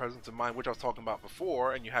you have that presence of mind, which I was talking about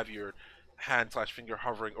before, and you have your hand/finger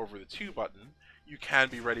hovering over the 2 button, you can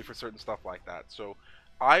be ready for certain stuff like that. So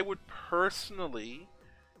I would personally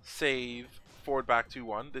save forward back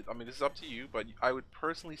 2-1. I mean, this is up to you, but I would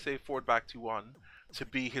personally save forward back 2-1 to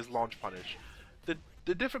be his launch punish.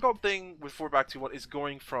 The difficult thing with forward back 2-1 is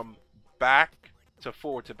going from back to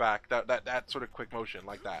forward to back, that sort of quick motion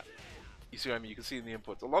like that. You see what I mean? You can see in the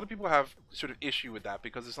inputs. A lot of people have sort of issue with that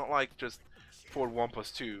because it's not like just forward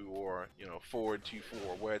 1+2 or, you know, forward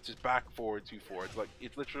 2-4, where it's just back forward 2-4. It's like,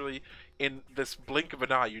 it's literally in this blink of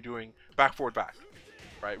an eye, you're doing back forward back,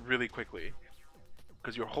 right? Really quickly,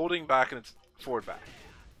 because you're holding back and it's forward back.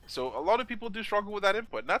 So a lot of people do struggle with that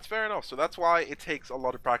input, and that's fair enough. So that's why it takes a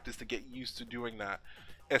lot of practice to get used to doing that,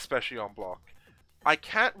 especially on block. I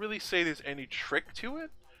can't really say there's any trick to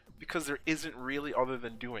it, because there isn't really, other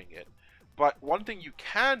than doing it. But one thing you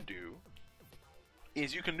can do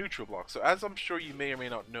is you can neutral block. So as I'm sure you may or may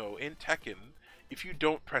not know, in Tekken, if you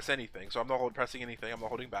don't press anything, so I'm not pressing anything, I'm not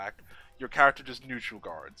holding back, your character just neutral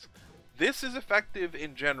guards. This is effective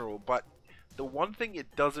in general, but the one thing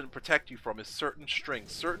it doesn't protect you from is certain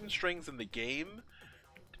strings. Certain strings in the game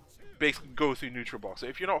basically go through neutral block. So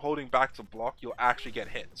if you're not holding back to block, you'll actually get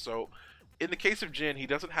hit. So in the case of Jin, he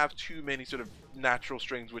doesn't have too many sort of natural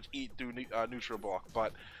strings which eat through neutral block,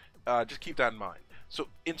 but just keep that in mind. So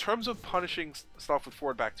in terms of punishing stuff with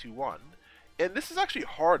forward back 2-1, and this is actually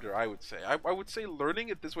harder, I would say. I would say learning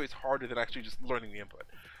it this way is harder than actually just learning the input.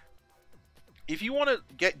 If you want to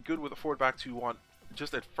get good with a forward back 2-1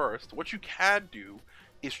 just at first, what you can do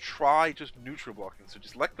is try just neutral blocking. So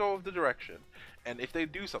just let go of the direction, and if they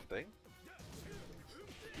do something,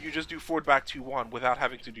 you just do forward back 2-1 without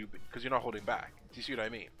having to do, because you're not holding back. Do you see what I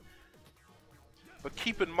mean? But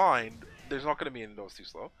keep in mind, there's not going to be any of those too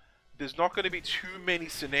slow. There's not going to be too many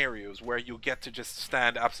scenarios where you'll get to just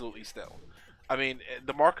stand absolutely still. I mean,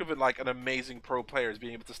 the mark of it, like an amazing pro player, is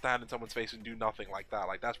being able to stand in someone's face and do nothing like that.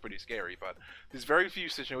 Like, that's pretty scary. But there's very few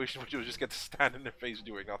situations where you'll just get to stand in their face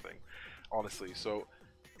doing nothing, honestly. So,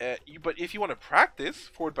 but if you want to practice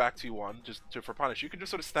forward back 2-1 just for punish, you can just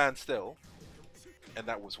sort of stand still. And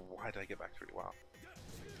that was, why did I get back 3? Wow.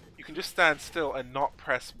 You can just stand still and not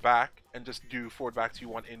press back and just do forward back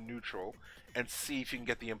 2-1 in neutral and see if you can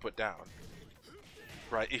get the input down,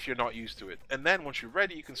 right, if you're not used to it. And then once you're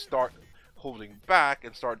ready, you can start holding back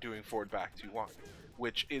and start doing forward back 2-1,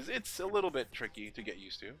 which is, it's a little bit tricky to get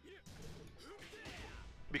used to,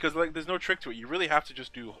 because like there's no trick to it. You really have to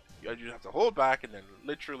just do, you have to hold back, and then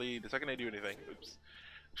literally the second they do anything, oops,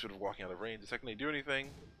 I'm sort of walking out of range, the second they do anything,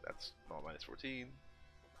 that's not -14,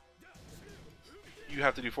 you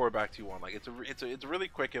have to do forward back 2-1. Like, it's a really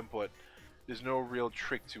quick input. There's no real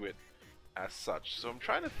trick to it as such. So I'm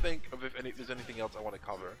trying to think of if there's anything else I want to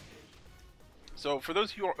cover. So for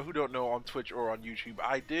those who don't know, on Twitch or on YouTube,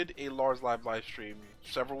 I did a Lars Lab live stream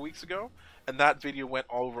several weeks ago, and that video went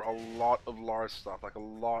over a lot of Lars stuff, like a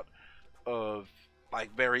lot of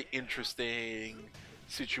like very interesting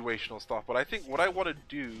situational stuff. But I think what I want to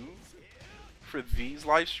do for these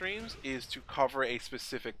live streams is to cover a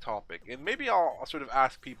specific topic, and maybe I'll sort of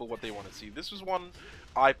ask people what they want to see. This was one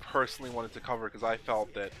I personally wanted to cover because I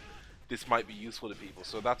felt that this might be useful to people.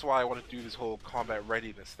 So that's why I want to do this whole combat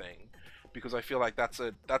readiness thing, because I feel like that's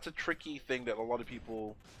a tricky thing that a lot of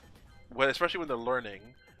people, especially when they're learning,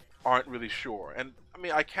 aren't really sure. And I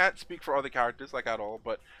mean, I can't speak for other characters like at all,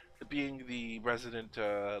 but being the resident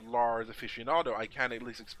Lars aficionado, I can at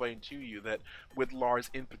least explain to you that with Lars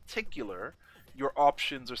in particular, your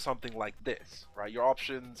options are something like this, right? Your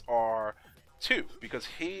options are 2, because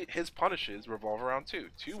his punishes revolve around 2.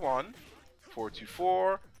 2-1, forward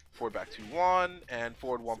 2-4, forward back 2-1, and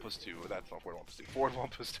forward 1+2. That's not forward 1+2. Forward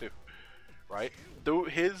 1+2, right? Though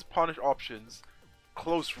his punish options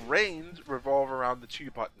close range revolve around the 2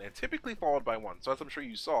 button, and typically followed by 1. So as I'm sure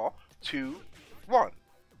you saw, 2, 1,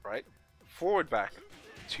 right? Forward, back,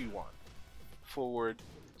 2, 1. Forward,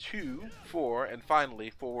 2, 4, and finally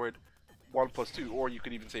forward 1 plus 2, or you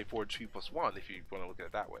could even say forward 2 plus 1 if you want to look at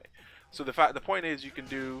it that way. So the point is you can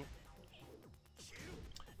do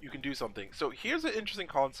something. So here's an interesting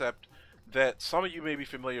concept that some of you may be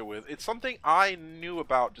familiar with. It's something I knew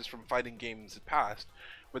about just from fighting games in the past,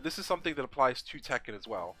 but this is something that applies to Tekken as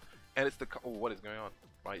well. And it's the what is going on?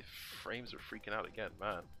 My frames are freaking out again,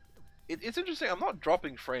 man. It's interesting. I'm not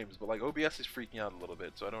dropping frames, but like OBS is freaking out a little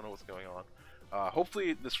bit, so I don't know what's going on.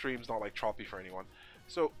 Hopefully the stream's not like choppy for anyone.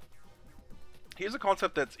 So here's a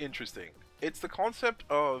concept that's interesting. It's the concept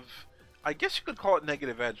of, I guess you could call it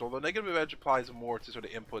negative edge, although negative edge applies more to sort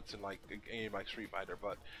of inputs in like a game like Street Fighter.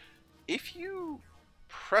 But if you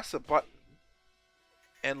press a button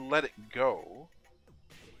and let it go,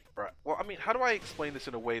 right? Well, I mean, how do I explain this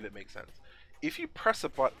in a way that makes sense? If you press a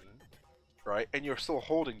button, right, and you're still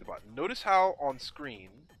holding the button, notice how on screen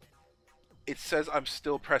it says I'm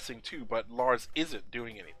still pressing 2, but Lars isn't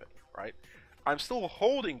doing anything, right? I'm still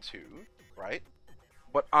holding 2, right?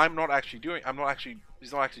 But I'm not actually doing.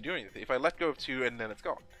 He's not actually doing anything. If I let go of 2 and then it's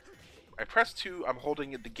gone. I press 2, I'm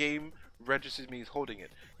holding it. The game registers me as holding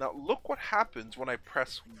it. Now look what happens when I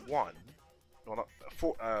press 1. Well, not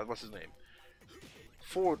 4. What's his name?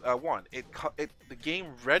 Forward 1. The game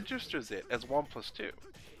registers it as 1 plus 2.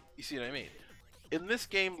 You see what I mean? In this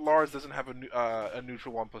game, Lars doesn't have a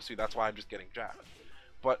neutral 1 plus 2. That's why I'm just getting jabbed.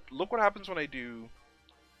 But look what happens when I do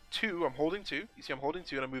 2. I'm holding 2. You see, I'm holding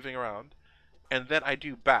 2 and I'm moving around. And then I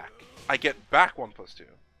do back. I get back 1 plus 2,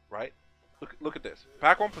 right? Look at this.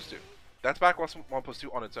 Back 1 plus 2. That's back 1 plus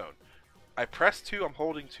 2 on its own. I press 2, I'm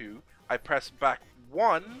holding 2. I press back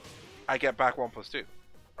 1, I get back 1 plus 2,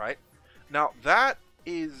 right? Now that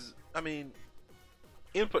is, I mean,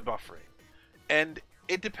 input buffering. And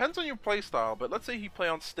it depends on your playstyle, but let's say you play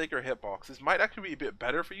on stick or hitbox. This might actually be a bit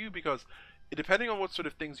better for you because depending on what sort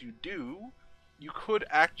of things you do, you could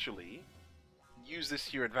actually use this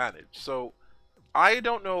to your advantage. So I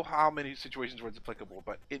don't know how many situations where it's applicable,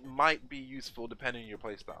 but it might be useful depending on your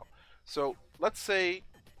playstyle. So let's say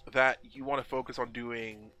that you want to focus on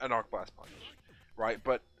doing an arc blast punch, right?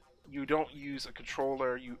 But you don't use a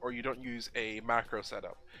controller, or you don't use a macro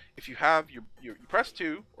setup. If you have you press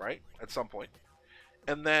 2, right, at some point,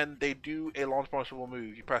 and then they do a launch punishable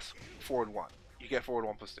move, you press forward 1, you get forward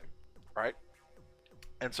 1 plus 2, right,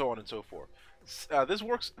 and so on and so forth. This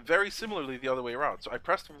works very similarly the other way around. So I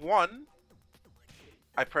pressed 1,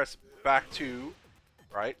 I press back 2,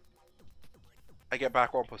 right, I get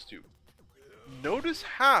back 1 plus 2. Notice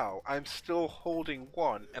how I'm still holding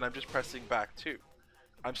 1 and I'm just pressing back 2.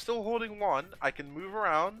 I'm still holding 1, I can move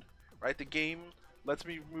around, right? The game lets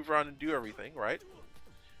me move around and do everything, right?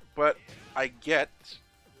 But I get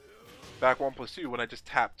back 1 plus 2 when I just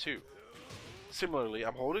tap 2. Similarly,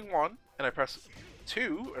 I'm holding 1 and I press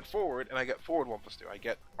 2 and forward and I get forward 1 plus 2. I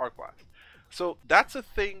get arc blast. So that's a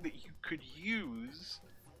thing that you could use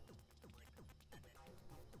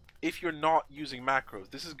if you're not using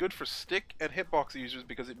macros. This is good for stick and hitbox users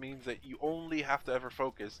because it means that you only have to ever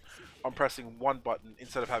focus on pressing 1 button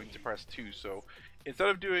instead of having to press 2. So instead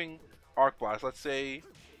of doing arc blast, let's say,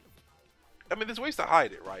 I mean, there's ways to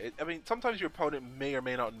hide it, right? I mean, sometimes your opponent may or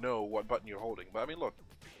may not know what button you're holding, but I mean, look,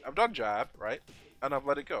 I've done jab, right? And I've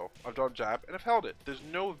let it go. I've done jab and I've held it. There's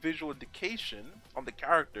no visual indication on the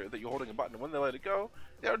character that you're holding a button. And when they let it go,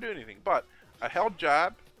 they don't do anything. But I held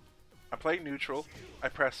jab, I'm playing neutral, I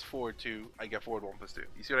press forward 2, I get forward 1 plus 2.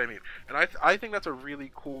 You see what I mean? And I think that's a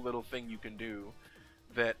really cool little thing you can do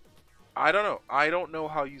that, I don't know. I don't know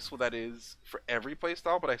how useful that is for every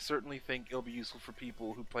playstyle, but I certainly think it'll be useful for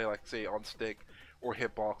people who play, like, say, on stick or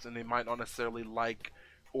hitbox, and they might not necessarily like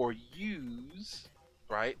or use,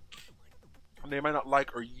 right? And they might not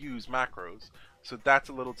like or use macros. So that's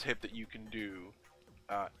a little tip that you can do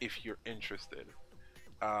if you're interested.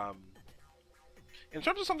 In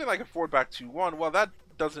terms of something like a forward back 2-1, well, that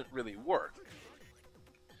doesn't really work.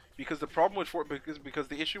 Because the problem with because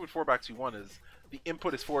the issue with forward back 2-1 is the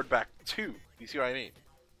input is forward back 2. You see what I mean?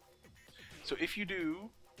 So if you do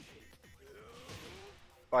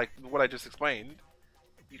like what I just explained,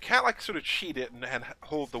 you can't like sort of cheat it and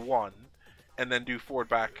hold the 1 and then do forward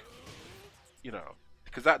back, you know,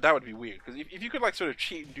 because that would be weird. Because if you could like sort of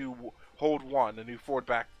cheat and do hold 1 and do forward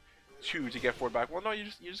back 2 to get forward back, well, no, you're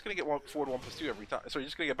just gonna get forward 1 plus 2 every time. So you're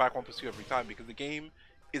just gonna get back 1 plus 2 every time because the game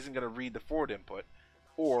isn't gonna read the forward input,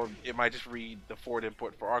 or it might just read the forward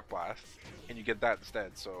input for arc blast, and you get that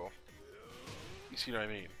instead. So you see what I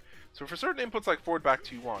mean? So for certain inputs like forward, back,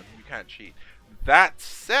 2, 1, you can't cheat. That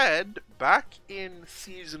said, back in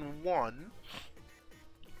Season 1,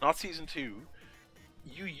 not Season 2,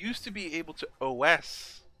 you used to be able to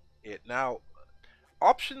OS it. Now,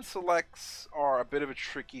 option selects are a bit of a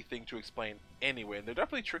tricky thing to explain anyway, and they're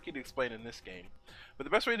definitely tricky to explain in this game. But the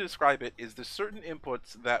best way to describe it is there's certain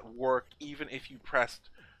inputs that work even if you pressed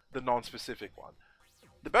the non-specific one.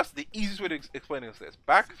 The easiest way to explain it is this.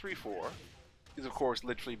 Back 3, 4 is of course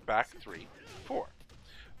literally back 3, 4.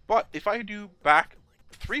 But if I do back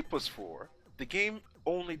 3 plus 4, the game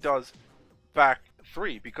only does back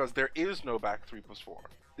 3 because there is no back 3 plus 4.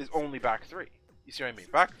 There's only back 3. You see what I mean?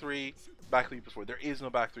 Back 3 plus 4. There is no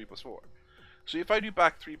back 3 plus 4. So if I do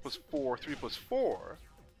back 3 plus 4, 3 plus 4,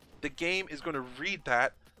 the game is going to read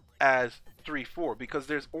that as 3, 4 because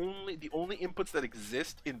there's only the only inputs that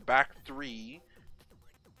exist in back 3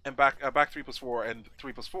 and back 3 plus 4 and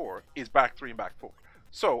 3 plus 4 is back 3 and back 4.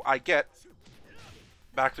 So I get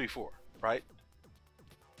back 3, 4, right?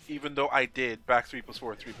 Even though I did back 3 plus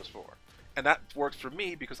 4 and 3 plus 4. And that works for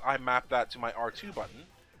me because I map that to my R2 button,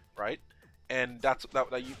 right? And that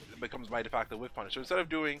becomes my de facto whiff punish. So instead of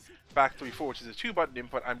doing back 3, 4, which is a 2-button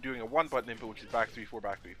input, I'm doing a 1-button input, which is back 3, 4,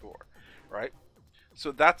 back 3, 4, right?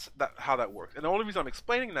 So that's how that works. And the only reason I'm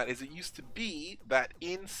explaining that is it used to be that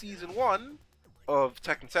in Season 1 of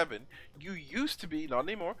Tekken 7, you used to be, not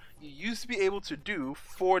anymore, you used to be able to do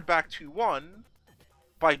forward, back 2, 1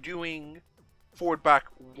 by doing forward, back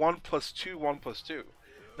 1 plus 2, 1 plus 2.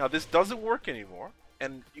 Now this doesn't work anymore,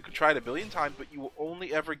 and you can try it a billion times, but you will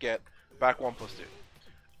only ever get back 1 plus 2.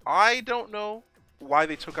 I don't know why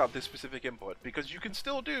they took out this specific input, because you can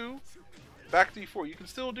still do back 3, 4. You can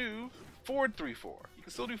still do forward 3, 4. You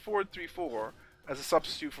can still do forward 3, 4 as a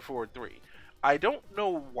substitute for forward 3. I don't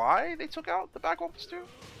know why they took out the back 1 plus 2.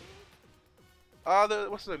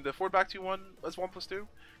 What's the name? The forward, back 2, 1 as 1 plus 2?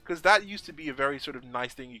 Because that used to be a very sort of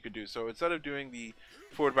nice thing you could do. So instead of doing the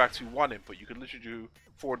forward, back 2, 1 input, you could literally do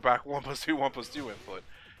forward, back 1 plus 2, 1 plus 2 input.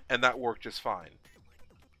 And that worked just fine.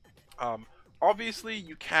 Obviously,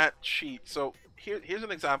 you can't cheat. So here's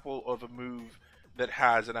an example of a move that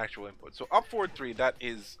has an actual input. So up forward 3, that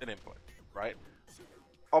is an input, right?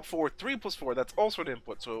 Up forward 3 plus 4, that's also an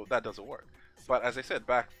input, so that doesn't work. But as I said,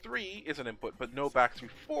 back 3 is an input, but no back 3,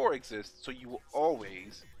 4 exists, so you will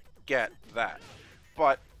always get that.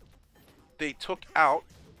 But they took out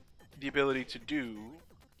the ability to do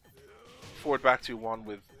forward, back 2, 1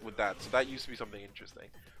 with that. So that used to be something interesting.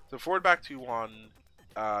 So forward, back 2, 1,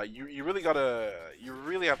 you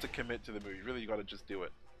really have to commit to the move. You really gotta just do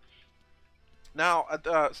it. Now,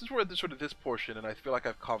 since we're at sort of this portion, and I feel like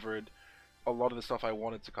I've covered a lot of the stuff I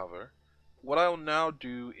wanted to cover, what I'll now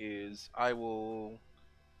do is I will.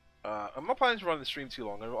 I'm not planning to run the stream too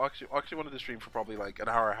long. I actually wanted to stream for probably like an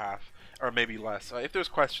hour and a half, or maybe less. If there's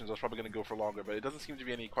questions, I was probably going to go for longer, but it doesn't seem to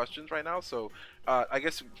be any questions right now. So I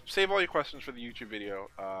guess save all your questions for the YouTube video.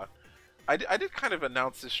 I did kind of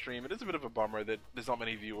announce this stream. It is a bit of a bummer that there's not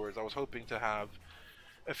many viewers. I was hoping to have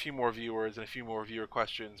a few more viewers and a few more viewer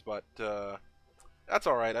questions, but that's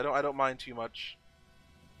all right. I don't mind too much.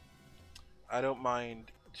 I don't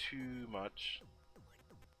mind too much.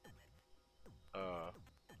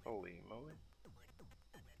 Holy moly.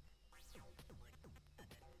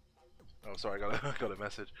 Oh, sorry, I got a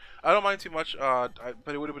message. I don't mind too much, but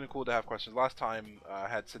it would have been cool to have questions. Last time I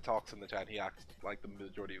had Sid Talks in the chat, he asked like the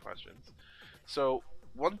majority of questions. So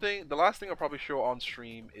the last thing I'll probably show on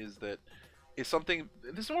stream is something,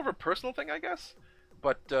 this is more of a personal thing, I guess,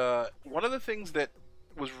 but one of the things that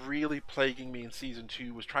was really plaguing me in Season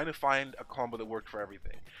 2 was trying to find a combo that worked for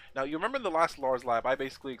everything. Now, you remember in the last Lars Lab, I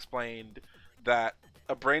basically explained that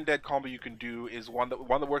a brain dead combo you can do is one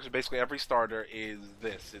that works with basically every starter is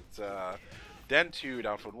this. It's Den 2,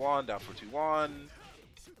 down forward 1, down forward 2, 1,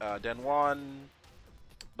 Den 1,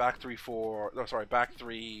 back 3, 4, no, sorry, back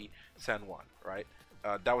 3, Sen 1, right?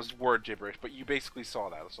 That was word gibberish, but you basically saw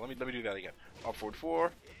that. So let me do that again. Up forward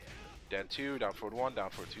 4, Den 2, down forward 1, down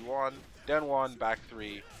forward 2, 1, Den 1, back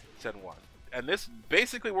 3, Sen 1. And this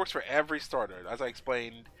basically works for every starter, as I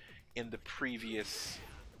explained in the previous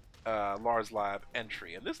Lars Lab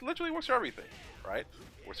entry. And this literally works for everything, right?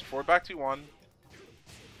 Works for forward, back 2, 1,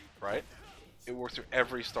 right? It works for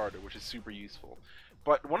every starter, which is super useful.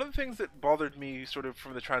 But one of the things that bothered me sort of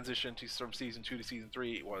from the transition from Season 2 to Season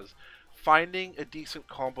 3 was finding a decent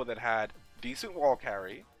combo that had decent wall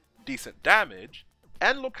carry, decent damage,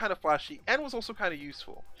 and looked kind of flashy, and was also kind of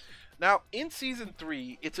useful. Now, in Season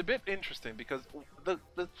 3, it's a bit interesting because the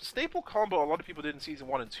staple combo a lot of people did in Season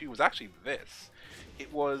 1 and 2 was actually this.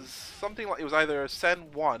 It was something like, it was either a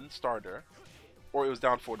Sen 1 starter, or it was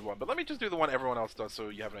down forward 1. But let me just do the one everyone else does so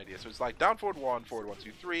you have an idea. So it's like down forward 1, forward 1,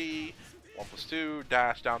 2, 3, 1 plus 2,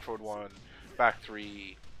 dash, down forward 1, back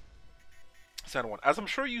 3, center 1. As I'm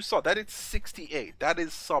sure you saw, that is 68. That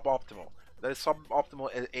is suboptimal. That is suboptimal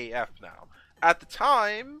AF now. At the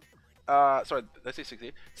time, sorry, did I say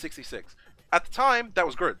 68? 66. At the time, that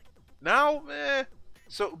was good. Now,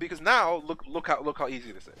 so because now look how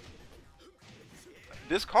easy this is.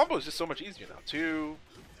 This combo is just so much easier now. 2,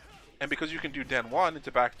 and because you can do den 1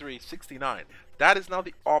 into back 3, 69. That is now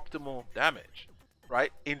the optimal damage,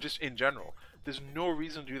 right? In general, there's no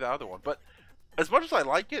reason to do the other one. But as much as I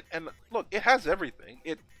like it, and look, it has everything.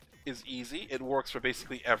 It is easy. It works for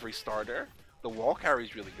basically every starter. The wall carry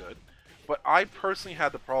is really good. But I personally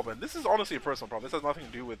had the problem. This is honestly a personal problem. This has nothing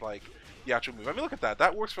to do with like the actual move. I mean, look at that.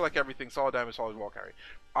 That works for like everything. Solid damage, solid wall carry.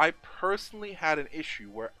 I personally had an issue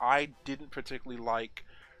where I didn't particularly like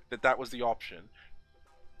that was the option.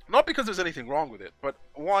 Not because there's anything wrong with it, but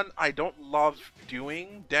one, I don't love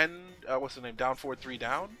doing what's the name, down forward 3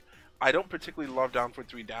 down. I don't particularly love down forward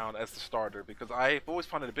 3 down as the starter because I've always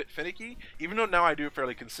found it a bit finicky, even though now I do it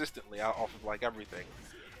fairly consistently off of like everything.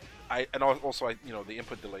 And also you know, the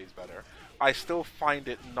input delay is better. I still find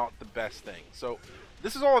it not the best thing. So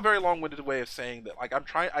this is all a very long-winded way of saying that like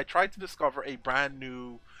I tried to discover a brand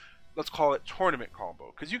new, let's call it tournament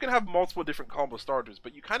combo, because you can have multiple different combo starters,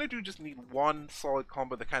 but you kind of do just need one solid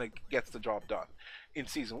combo that kind of gets the job done. In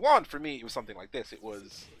season 1, for me, it was something like this. It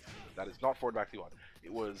was, that is not forward back 1.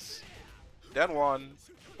 It was den 1,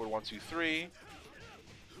 forward 1, 2, 3.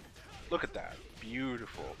 Look at that,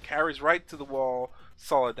 beautiful. Carries right to the wall,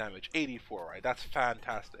 solid damage, 84, right? That's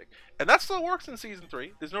fantastic. And that still works in Season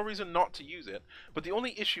 3. There's no reason not to use it. But the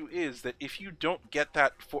only issue is that if you don't get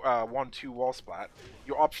that 1-2 wall splat,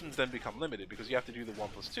 your options then become limited because you have to do the 1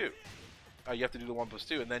 plus 2. You have to do the 1 plus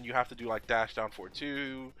 2, and then you have to do like dash down forward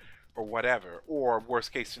 2 or whatever. Or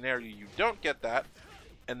worst case scenario, you don't get that,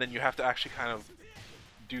 and then you have to actually kind of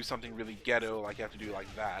do something really ghetto, like you have to do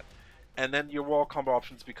like that. And then your wall combo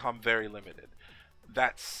options become very limited.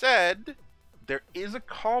 That said, there is a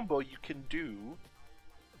combo you can do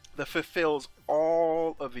that fulfills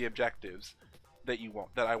all of the objectives that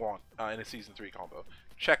I want in a Season 3 combo.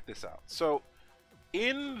 Check this out. So,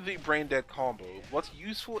 in the Brain Dead combo, what's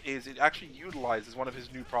useful is it actually utilizes one of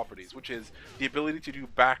his new properties, which is the ability to do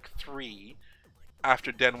back 3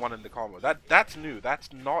 after den 1 in the combo. That's new.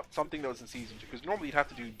 That's not something that was in Season 2, because normally you'd have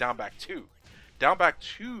to do down back 2. Down back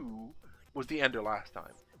 2 was the ender last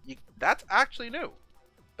time. That's actually new.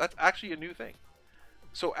 That's actually a new thing.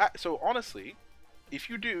 So honestly, if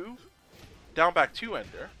you do down back 2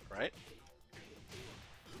 ender, right?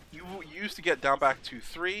 You used to get down back 2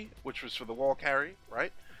 3, which was for the wall carry,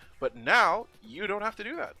 right? But now you don't have to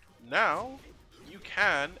do that. Now you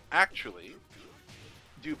can actually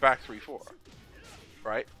do back 3 4,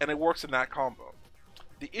 right? And it works in that combo.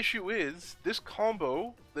 The issue is this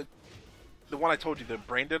combo, the one I told you, the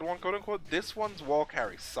brain dead one, quote unquote, this one's wall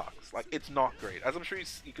carry sucks. Like, it's not great. As I'm sure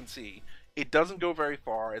you can see, it doesn't go very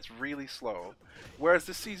far. It's really slow. Whereas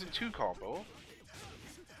the Season 2 combo,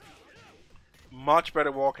 much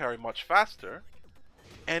better wall carry, much faster,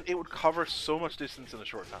 and it would cover so much distance in a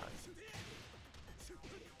short time.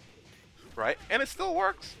 Right? And it still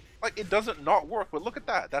works. Like, it doesn't not work, but look at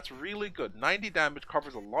that. That's really good. 90 damage,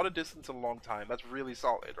 covers a lot of distance in a long time. That's really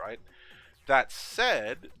solid, right? That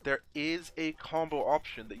said, there is a combo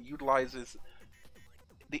option that utilizes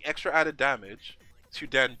the extra added damage to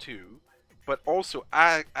den 2, but also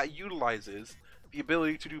utilizes the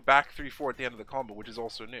ability to do back 3 4 at the end of the combo, which is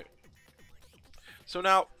also new. So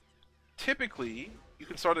now, typically, you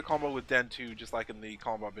can start a combo with den 2 just like in the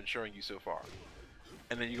combo I've been showing you so far.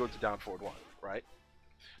 And then you go to down forward 1, right?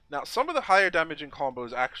 Now, some of the higher damaging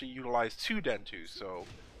combos actually utilize 2 den 2. So,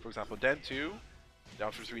 for example, den 2,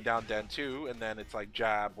 down for 3 down, den 2, and then it's like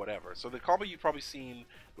jab, whatever. So the combo you've probably seen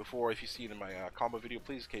before, if you've seen in my combo video,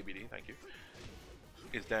 please KBD, thank you,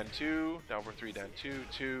 is den 2, down for 3, den 2,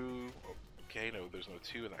 2. Okay, no, there's no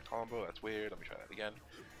 2 in that combo. That's weird. Let me try that again.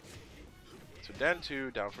 So den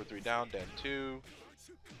 2, down for 3 down, den 2,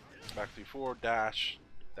 back 3 4, dash.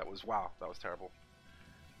 That was, wow, that was terrible.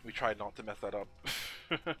 We tried not to mess that up.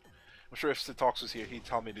 I'm sure if Sitox was here, he'd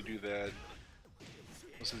tell me to do the,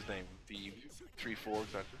 what's his name, the 3 4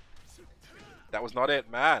 exactly. That was not it,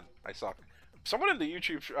 man. I suck. Someone in the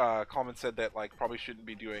YouTube comment said that like probably shouldn't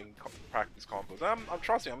be doing practice combos. I'm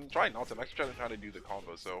trusting. I'm trying not to. I'm actually trying to do the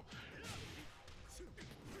combo. So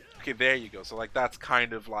okay, there you go. So like that's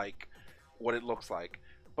kind of like what it looks like.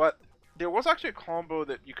 But there was actually a combo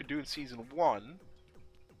that you could do in Season 1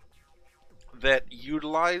 that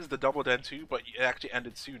utilized the double Den 2, but it actually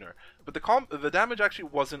ended sooner. But the damage actually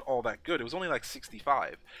wasn't all that good. It was only like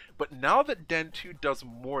 65. But now that Den 2 does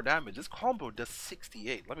more damage, this combo does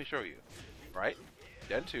 68. Let me show you. Right?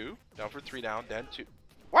 Den 2, down for 3 down, Den 2.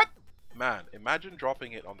 What? Man, imagine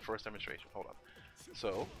dropping it on the first demonstration. Hold on.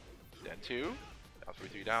 So, Den 2, down for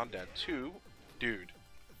 3 down, Den 2. Dude.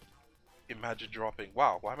 Imagine dropping.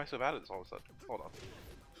 Wow, why am I so bad at this all of a sudden? Hold on.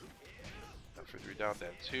 Down for 3 down, Den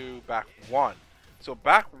 2, back 1. So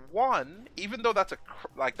back 1, even though that's a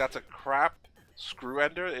crap screw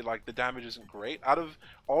ender, like the damage isn't great. Out of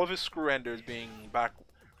all of his screw enders being back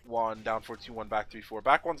 1, down 4 2 1, back 3 4,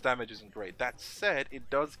 back 1's damage isn't great. That said, it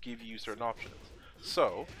does give you certain options.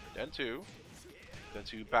 So Den 2,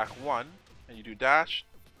 back 1, and you do dash,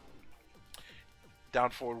 down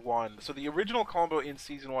forward 1. So the original combo in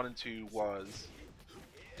season 1 and 2 was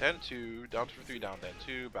Den 2, down for 3 down, Den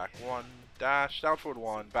 2, back 1, dash, down forward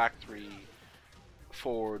 1, back 3,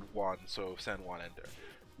 forward 1, so send 1 ender.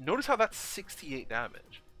 Notice how that's 68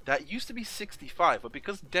 damage. That used to be 65, but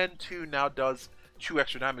because Den 2 now does 2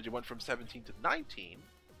 extra damage, it went from 17 to 19,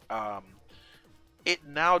 it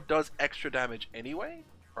now does extra damage anyway,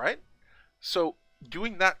 right? So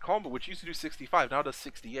doing that combo, which used to do 65, now does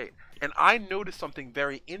 68. And I noticed something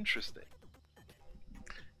very interesting.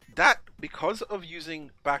 That, because of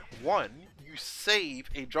using back 1, you save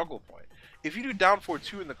a juggle point. If you do down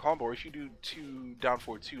 4-2 in the combo, or if you do 2 down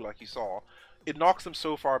 4-2 like you saw, it knocks them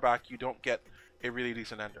so far back you don't get a really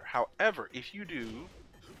decent ender. However, if you do,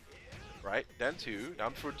 right, Den 2,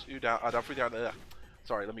 down 4-2, down 3 down,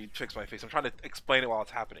 sorry, let me fix my face. I'm trying to explain it while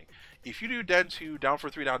it's happening. If you do Den 2, down for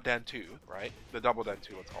 3 down, Den 2, right, the double Den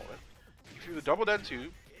 2, let's call it. If you do the double Den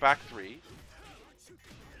 2, back 3,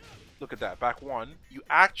 look at that, back 1, you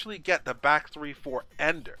actually get the back 3-4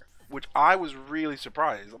 ender, which I was really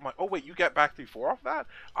surprised. I'm like, oh wait, you get back 3-4 off that?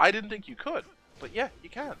 I didn't think you could, but yeah, you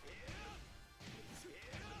can.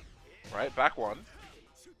 Right, back 1,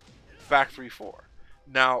 back 3-4.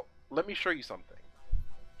 Now, let me show you something.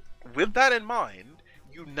 With that in mind,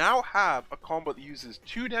 you now have a combo that uses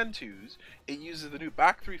 2 Den 2s, it uses the new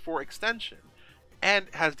back 3-4 extension, and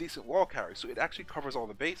has decent wall carry, so it actually covers all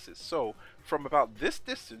the bases. So, from about this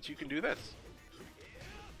distance, you can do this.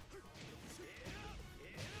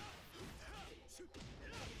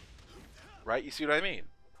 Right, you see what I mean?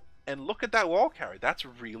 And look at that wall carry, that's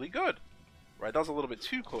really good. Right, that was a little bit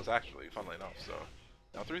too close actually, funnily enough, so.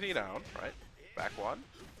 Now 3 down, right, back 1.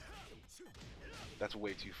 That's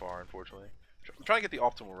way too far, unfortunately. I'm trying to get the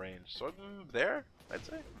optimal range, so there, I'd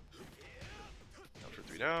say. Down for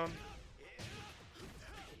 3 down.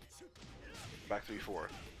 Back 3-4.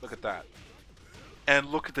 Look at that. And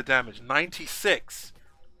look at the damage. 96.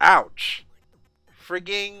 Ouch.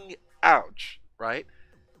 Frigging ouch. Right?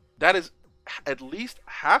 That is at least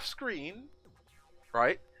half screen.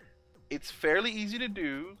 Right? It's fairly easy to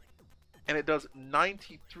do. And it does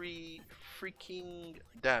 93 freaking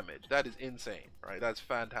damage. That is insane. Right? That's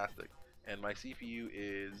fantastic. And my CPU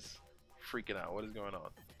is freaking out. What is going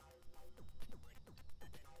on?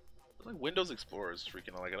 Like Windows Explorer is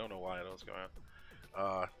freaking out. Like I don't know why. I don't know what's going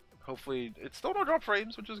on. Hopefully it still don't drop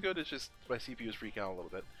frames, which is good. It's just my CPU is freaking out a little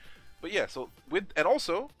bit. But yeah, so and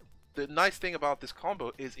also the nice thing about this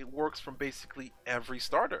combo is it works from basically every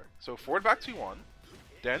starter. So forward back 2-1,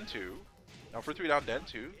 Den 2, down for 3 down, Den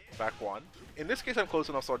 2, back 1. In this case I'm close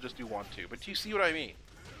enough, so I'll just do 1-2. But you see what I mean?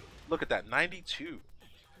 Look at that, 92.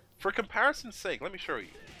 For comparison's sake, let me show you.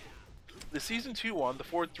 The season 2-1, the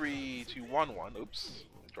forward 3-2-1-1. Oops,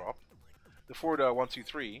 drop. The forward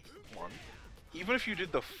 1-2-3-1. Even if you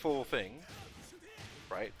did the full thing,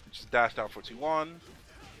 right, just dash down 4-2-1,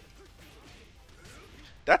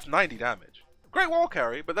 that's 90 damage. Great wall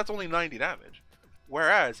carry, but that's only 90 damage.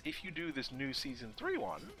 Whereas if you do this new season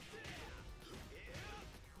 3-1,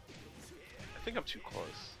 I think I'm too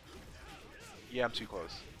close. Yeah, I'm too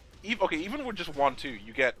close. Okay, even with just 1-2,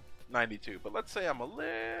 you get 92. But let's say I'm a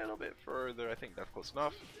little bit further. I think that's close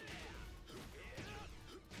enough.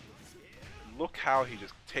 Look how he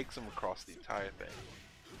just takes him across the entire thing.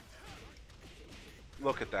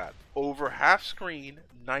 Look at that. Over half screen,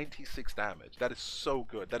 96 damage. That is so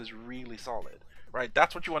good. That is really solid. Right?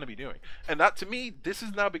 That's what you want to be doing. And that, to me, this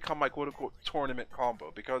has now become my quote-unquote tournament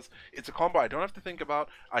combo. Because it's a combo I don't have to think about.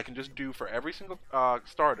 I can just do for every single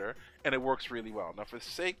starter. And it works really well. Now, for the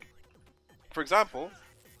sake... For example,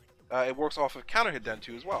 it works off of counter hit Den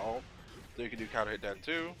 2 as well. So you can do counter hit Den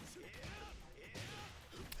 2.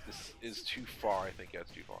 This is too far, I think. Yeah,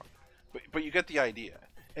 it's too far. But you get the idea.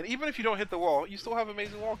 And even if you don't hit the wall, you still have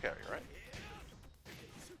amazing wall carry, right?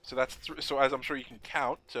 So that's so as I'm sure you can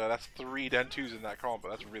count, that's 3 Den 2s in that combo.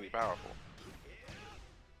 That's really powerful.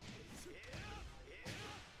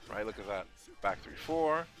 Right, look at that. Back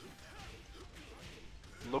 3-4.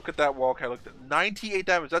 Look at that wall carry. Look at 98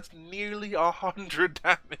 damage. That's nearly 100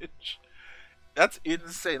 damage. That's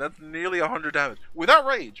insane. That's nearly 100 damage. Without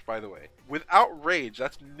rage, by the way. Without rage,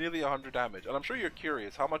 that's nearly 100 damage. And I'm sure you're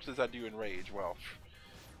curious, how much does that do in rage? Well,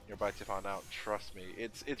 you're about to find out. Trust me.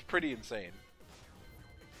 It's pretty insane.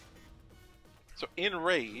 So in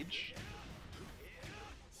rage,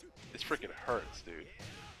 this freaking hurts, dude.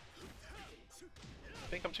 I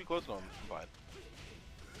think I'm too close on combined.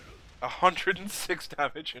 106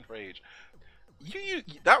 damage in rage.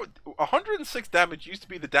 That 106 damage used to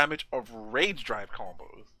be the damage of rage drive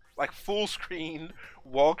combos, like full screen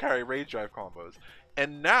wall carry rage drive combos,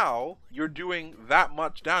 and now you're doing that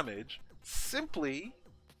much damage simply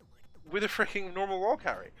with a freaking normal wall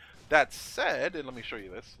carry. That said, and let me show you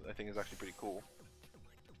this. I think it's actually pretty cool.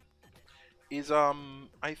 Is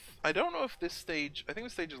I don't know if this stage. I think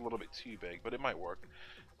the stage is a little bit too big, but it might work.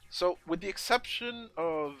 So with the exception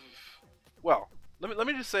of, well, let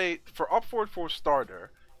me just say, for up forward 4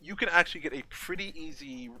 starter, you can actually get a pretty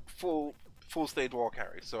easy full stage wall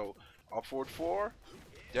carry. So up forward 4,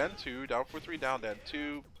 then 2, down forward 3, down, then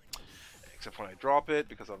 2. Except when I drop it,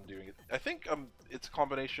 because I'm doing it. I think it's a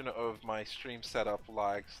combination of my stream setup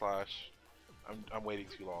lag slash I'm waiting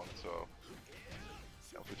too long. So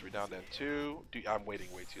down forward 3, down, then 2. I'm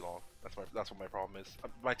waiting way too long. That's what my problem is.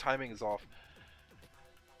 My timing is off.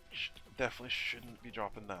 Definitely shouldn't be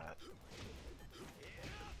dropping that.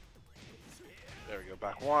 There we go.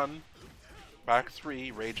 Back 1, back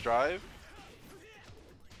 3, rage drive.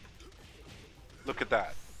 Look at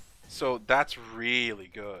that. So that's really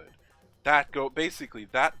good. Basically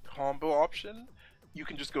that combo option, you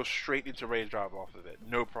can just go straight into rage drive off of it,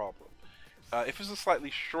 no problem. If it's a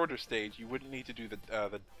slightly shorter stage, you wouldn't need to do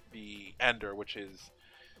the ender, which is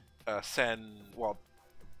Sen. Well,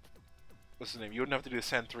 what's his name? You wouldn't have to do the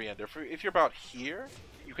Sen 3 ender. If you're about here,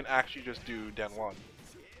 you can actually just do Den 1.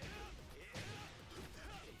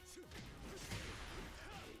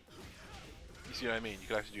 You see what I mean? You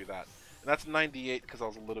could actually do that. And that's 98 because I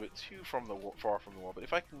was a little bit too far from the wall. But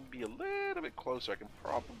if I can be a little bit closer, I can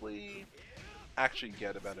probably actually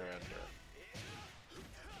get a better ender.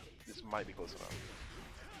 This might be close enough.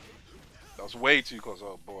 That was way too close.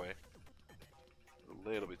 Oh boy. A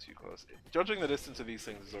little bit too close. Judging the distance of these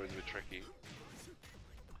things is always a bit tricky.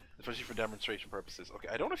 Especially for demonstration purposes. Okay,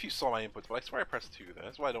 I don't know if you saw my inputs, but I swear I pressed 2 there.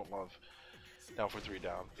 That's why I don't love down for 3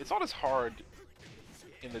 down. It's not as hard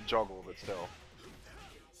in the juggle, but still.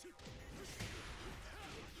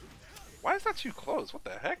 Why is that too close? What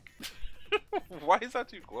the heck? Why is that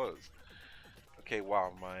too close? Okay,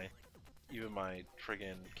 wow, even my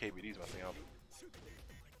friggin' KBD's messing up.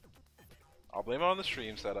 I'll blame it on the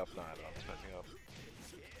stream setup. Nah, no, I'm just messing up.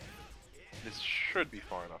 This should be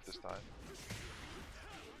far enough this time.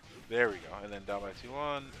 There we go, and then down by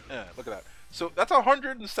 2-1. Look at that. So that's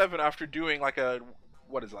 107 after doing like a,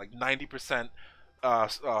 what is it, like 90%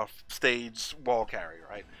 stage wall carry,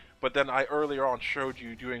 right? But then I earlier on showed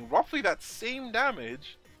you doing roughly that same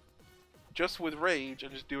damage just with rage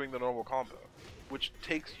and just doing the normal combo, which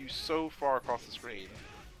takes you so far across the screen,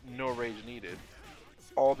 no rage needed,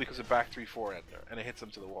 all because of back 3-4 ender, and it hits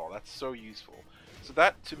them to the wall. That's so useful. So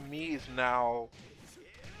that to me is now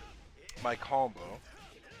my combo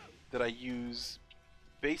that I use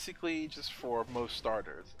basically just for most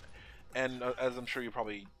starters. And as I'm sure you're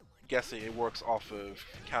probably guessing, it works off of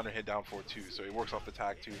counter hit down 4-2, so it works off the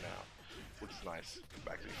tag 2 now, which is nice.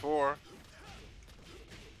 Back 3-4.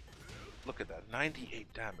 Look at that,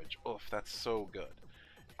 98 damage. Oof, that's so good.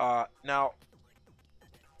 Now,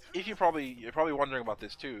 if you're probably wondering about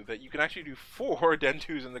this too, that you can actually do 4 Den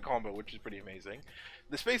 2s in the combo, which is pretty amazing.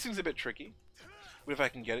 The spacing's a bit tricky, but if I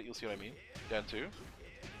can get it, you'll see what I mean. Den 2.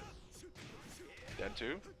 Den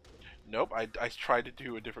 2. Nope, I tried to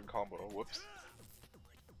do a different combo. Whoops.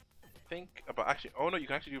 Think about actually. Oh no, you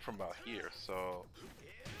can actually do it from about here. So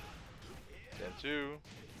Den 2.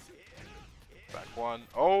 Back 1.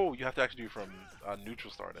 Oh, you have to actually do from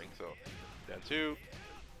neutral starting. So Den 2.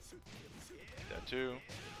 Den 2.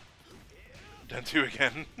 Den 2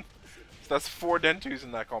 again. So that's 4 Den 2s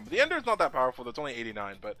in that combo. The ender is not that powerful. That's only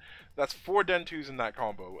 89, but that's 4 Den 2s in that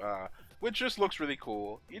combo. Which just looks really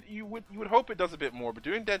cool. You would hope it does a bit more, but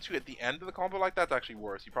doing Den 2 at the end of the combo like that's actually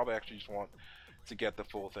worse. You probably actually just want to get the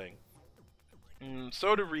full thing.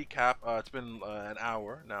 So to recap, it's been an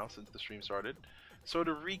hour now since the stream started. So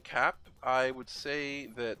to recap, I would say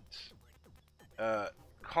that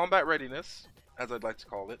combat readiness, as I'd like to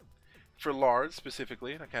call it, for Lars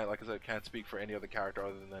specifically, I can't, like I said, I can't speak for any other character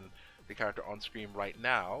other than the character on screen right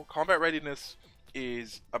now. Combat readiness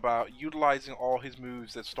is about utilizing all his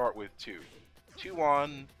moves that start with 2.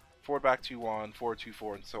 2-1, forward back 2-1, forward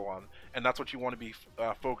 2-4, and so on. And that's what you want to be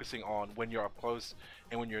focusing on when you're up close.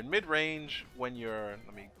 And when you're in mid-range, when you're...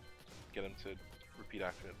 Let me get him to repeat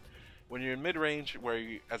after it. When you're in mid-range, where,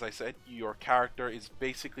 you, as I said, your character is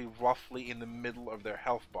basically roughly in the middle of their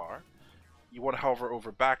health bar, you want to hover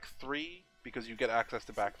over back 3 because you get access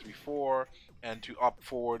to back 3-4 and to up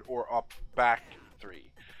forward or up back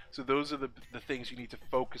 3. So those are the things you need to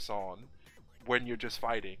focus on when you're just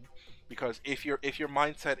fighting, because if your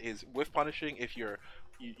mindset is with punishing, if you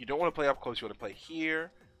don't want to play up close, you want to play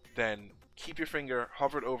here, then keep your finger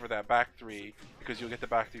hovered over that back 3 because you'll get the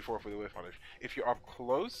back 3-4 for the whiff punish. If you're up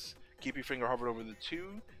close, keep your finger hovered over the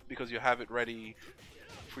 2 because you have it ready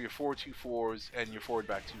for your forward 2-4s and your forward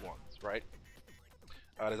back 2-1s, right?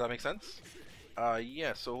 Does that make sense?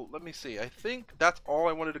 Yeah, so let me see. I think that's all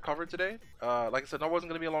I wanted to cover today. Like I said, that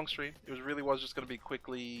wasn't going to be a long stream. It really was just going to be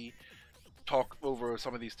quickly talk over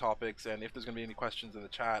some of these topics, and if there's going to be any questions in the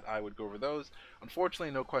chat, I would go over those. Unfortunately,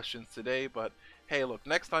 no questions today, but hey, look,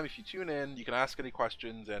 next time if you tune in, you can ask any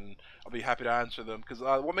questions, and I'll be happy to answer them, because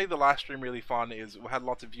what made the last stream really fun is we had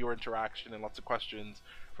lots of viewer interaction and lots of questions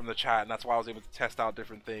from the chat, and that's why I was able to test out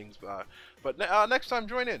different things. But next time,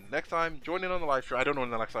 join in. Next time, join in on the live stream. I don't know when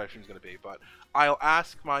the next live stream is going to be, but I'll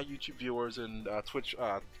ask my YouTube viewers and Twitch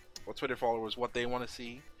or Twitter followers what they want to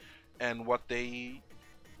see and what they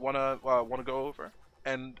want to go over,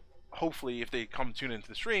 and hopefully if they come tune into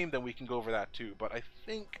the stream, then we can go over that too. But I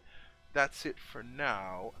think that's it for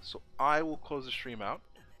now, so I will close the stream out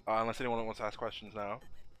unless anyone wants to ask questions now.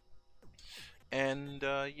 And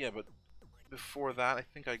yeah, but before that, I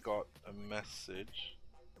think I got a message.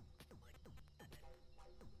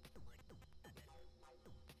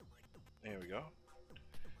 There we go.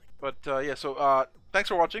 But yeah, so thanks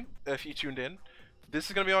for watching if you tuned in. This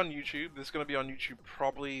is going to be on YouTube. This is going to be on YouTube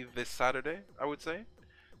probably this Saturday, I would say.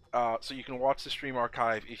 So you can watch the stream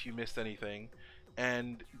archive if you missed anything.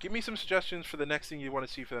 And give me some suggestions for the next thing you want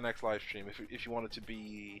to see for the next live stream. If you want it to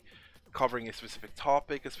be covering a specific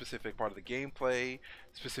topic, a specific part of the gameplay,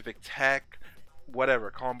 specific tech, whatever,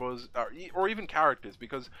 combos, or even characters.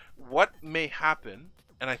 Because what may happen,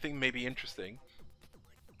 and I think may be interesting,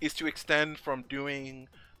 is to extend from doing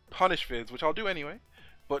punish vids, which I'll do anyway,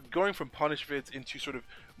 but going from punish vids into sort of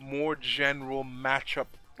more general matchup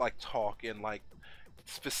like talk and like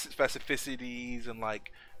specificities and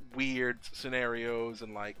like weird scenarios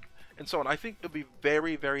and like and so on. I think it'll be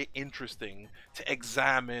very, very interesting to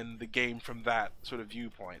examine the game from that sort of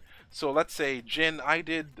viewpoint. So let's say Jin, I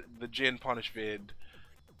did the Jin punish vid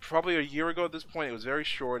probably a year ago at this point. It was very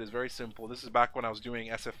short, it's very simple. This is back when I was doing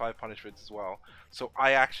SF5 punish vids as well. So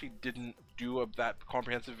I actually didn't do that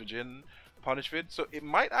comprehensive Jin punish vid, so it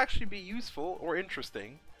might actually be useful or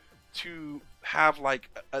interesting to have like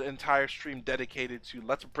an entire stream dedicated to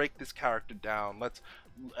let's break this character down, let's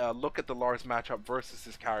look at the Lars matchup versus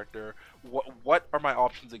this character, what are my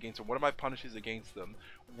options against them, what are my punishes against them,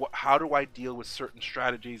 how do I deal with certain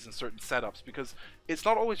strategies and certain setups, because it's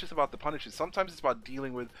not always just about the punishes. Sometimes it's about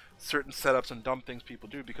dealing with certain setups and dumb things people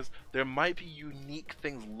do, because there might be unique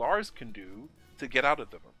things Lars can do to get out of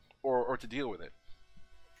them or to deal with it.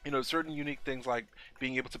 You know, certain unique things like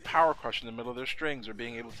being able to power crush in the middle of their strings or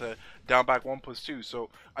being able to down back 1+2. So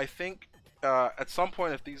I think at some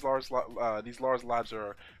point, if these Lars labs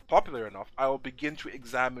are popular enough, I will begin to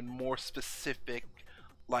examine more specific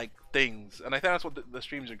like things, and I think that's what the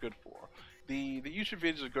streams are good for. The YouTube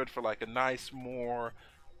videos are good for like a nice, more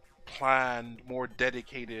planned, more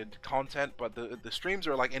dedicated content, but the streams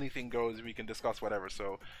are like anything goes. We can discuss whatever.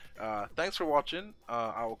 So thanks for watching.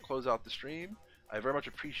 I will close out the stream. I very much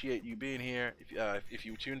appreciate you being here. If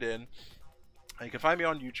you tuned in, you can find me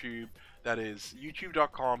on YouTube. That is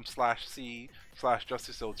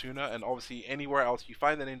youtube.com/c/JusticeSoulTuna, and obviously anywhere else you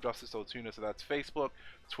find the name JusticeSoulTuna. So that's Facebook,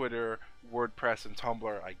 Twitter, WordPress, and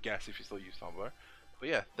Tumblr, I guess, if you still use Tumblr. But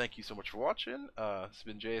yeah, thank you so much for watching. It's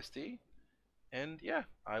been JST, and yeah,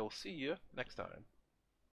 I will see you next time.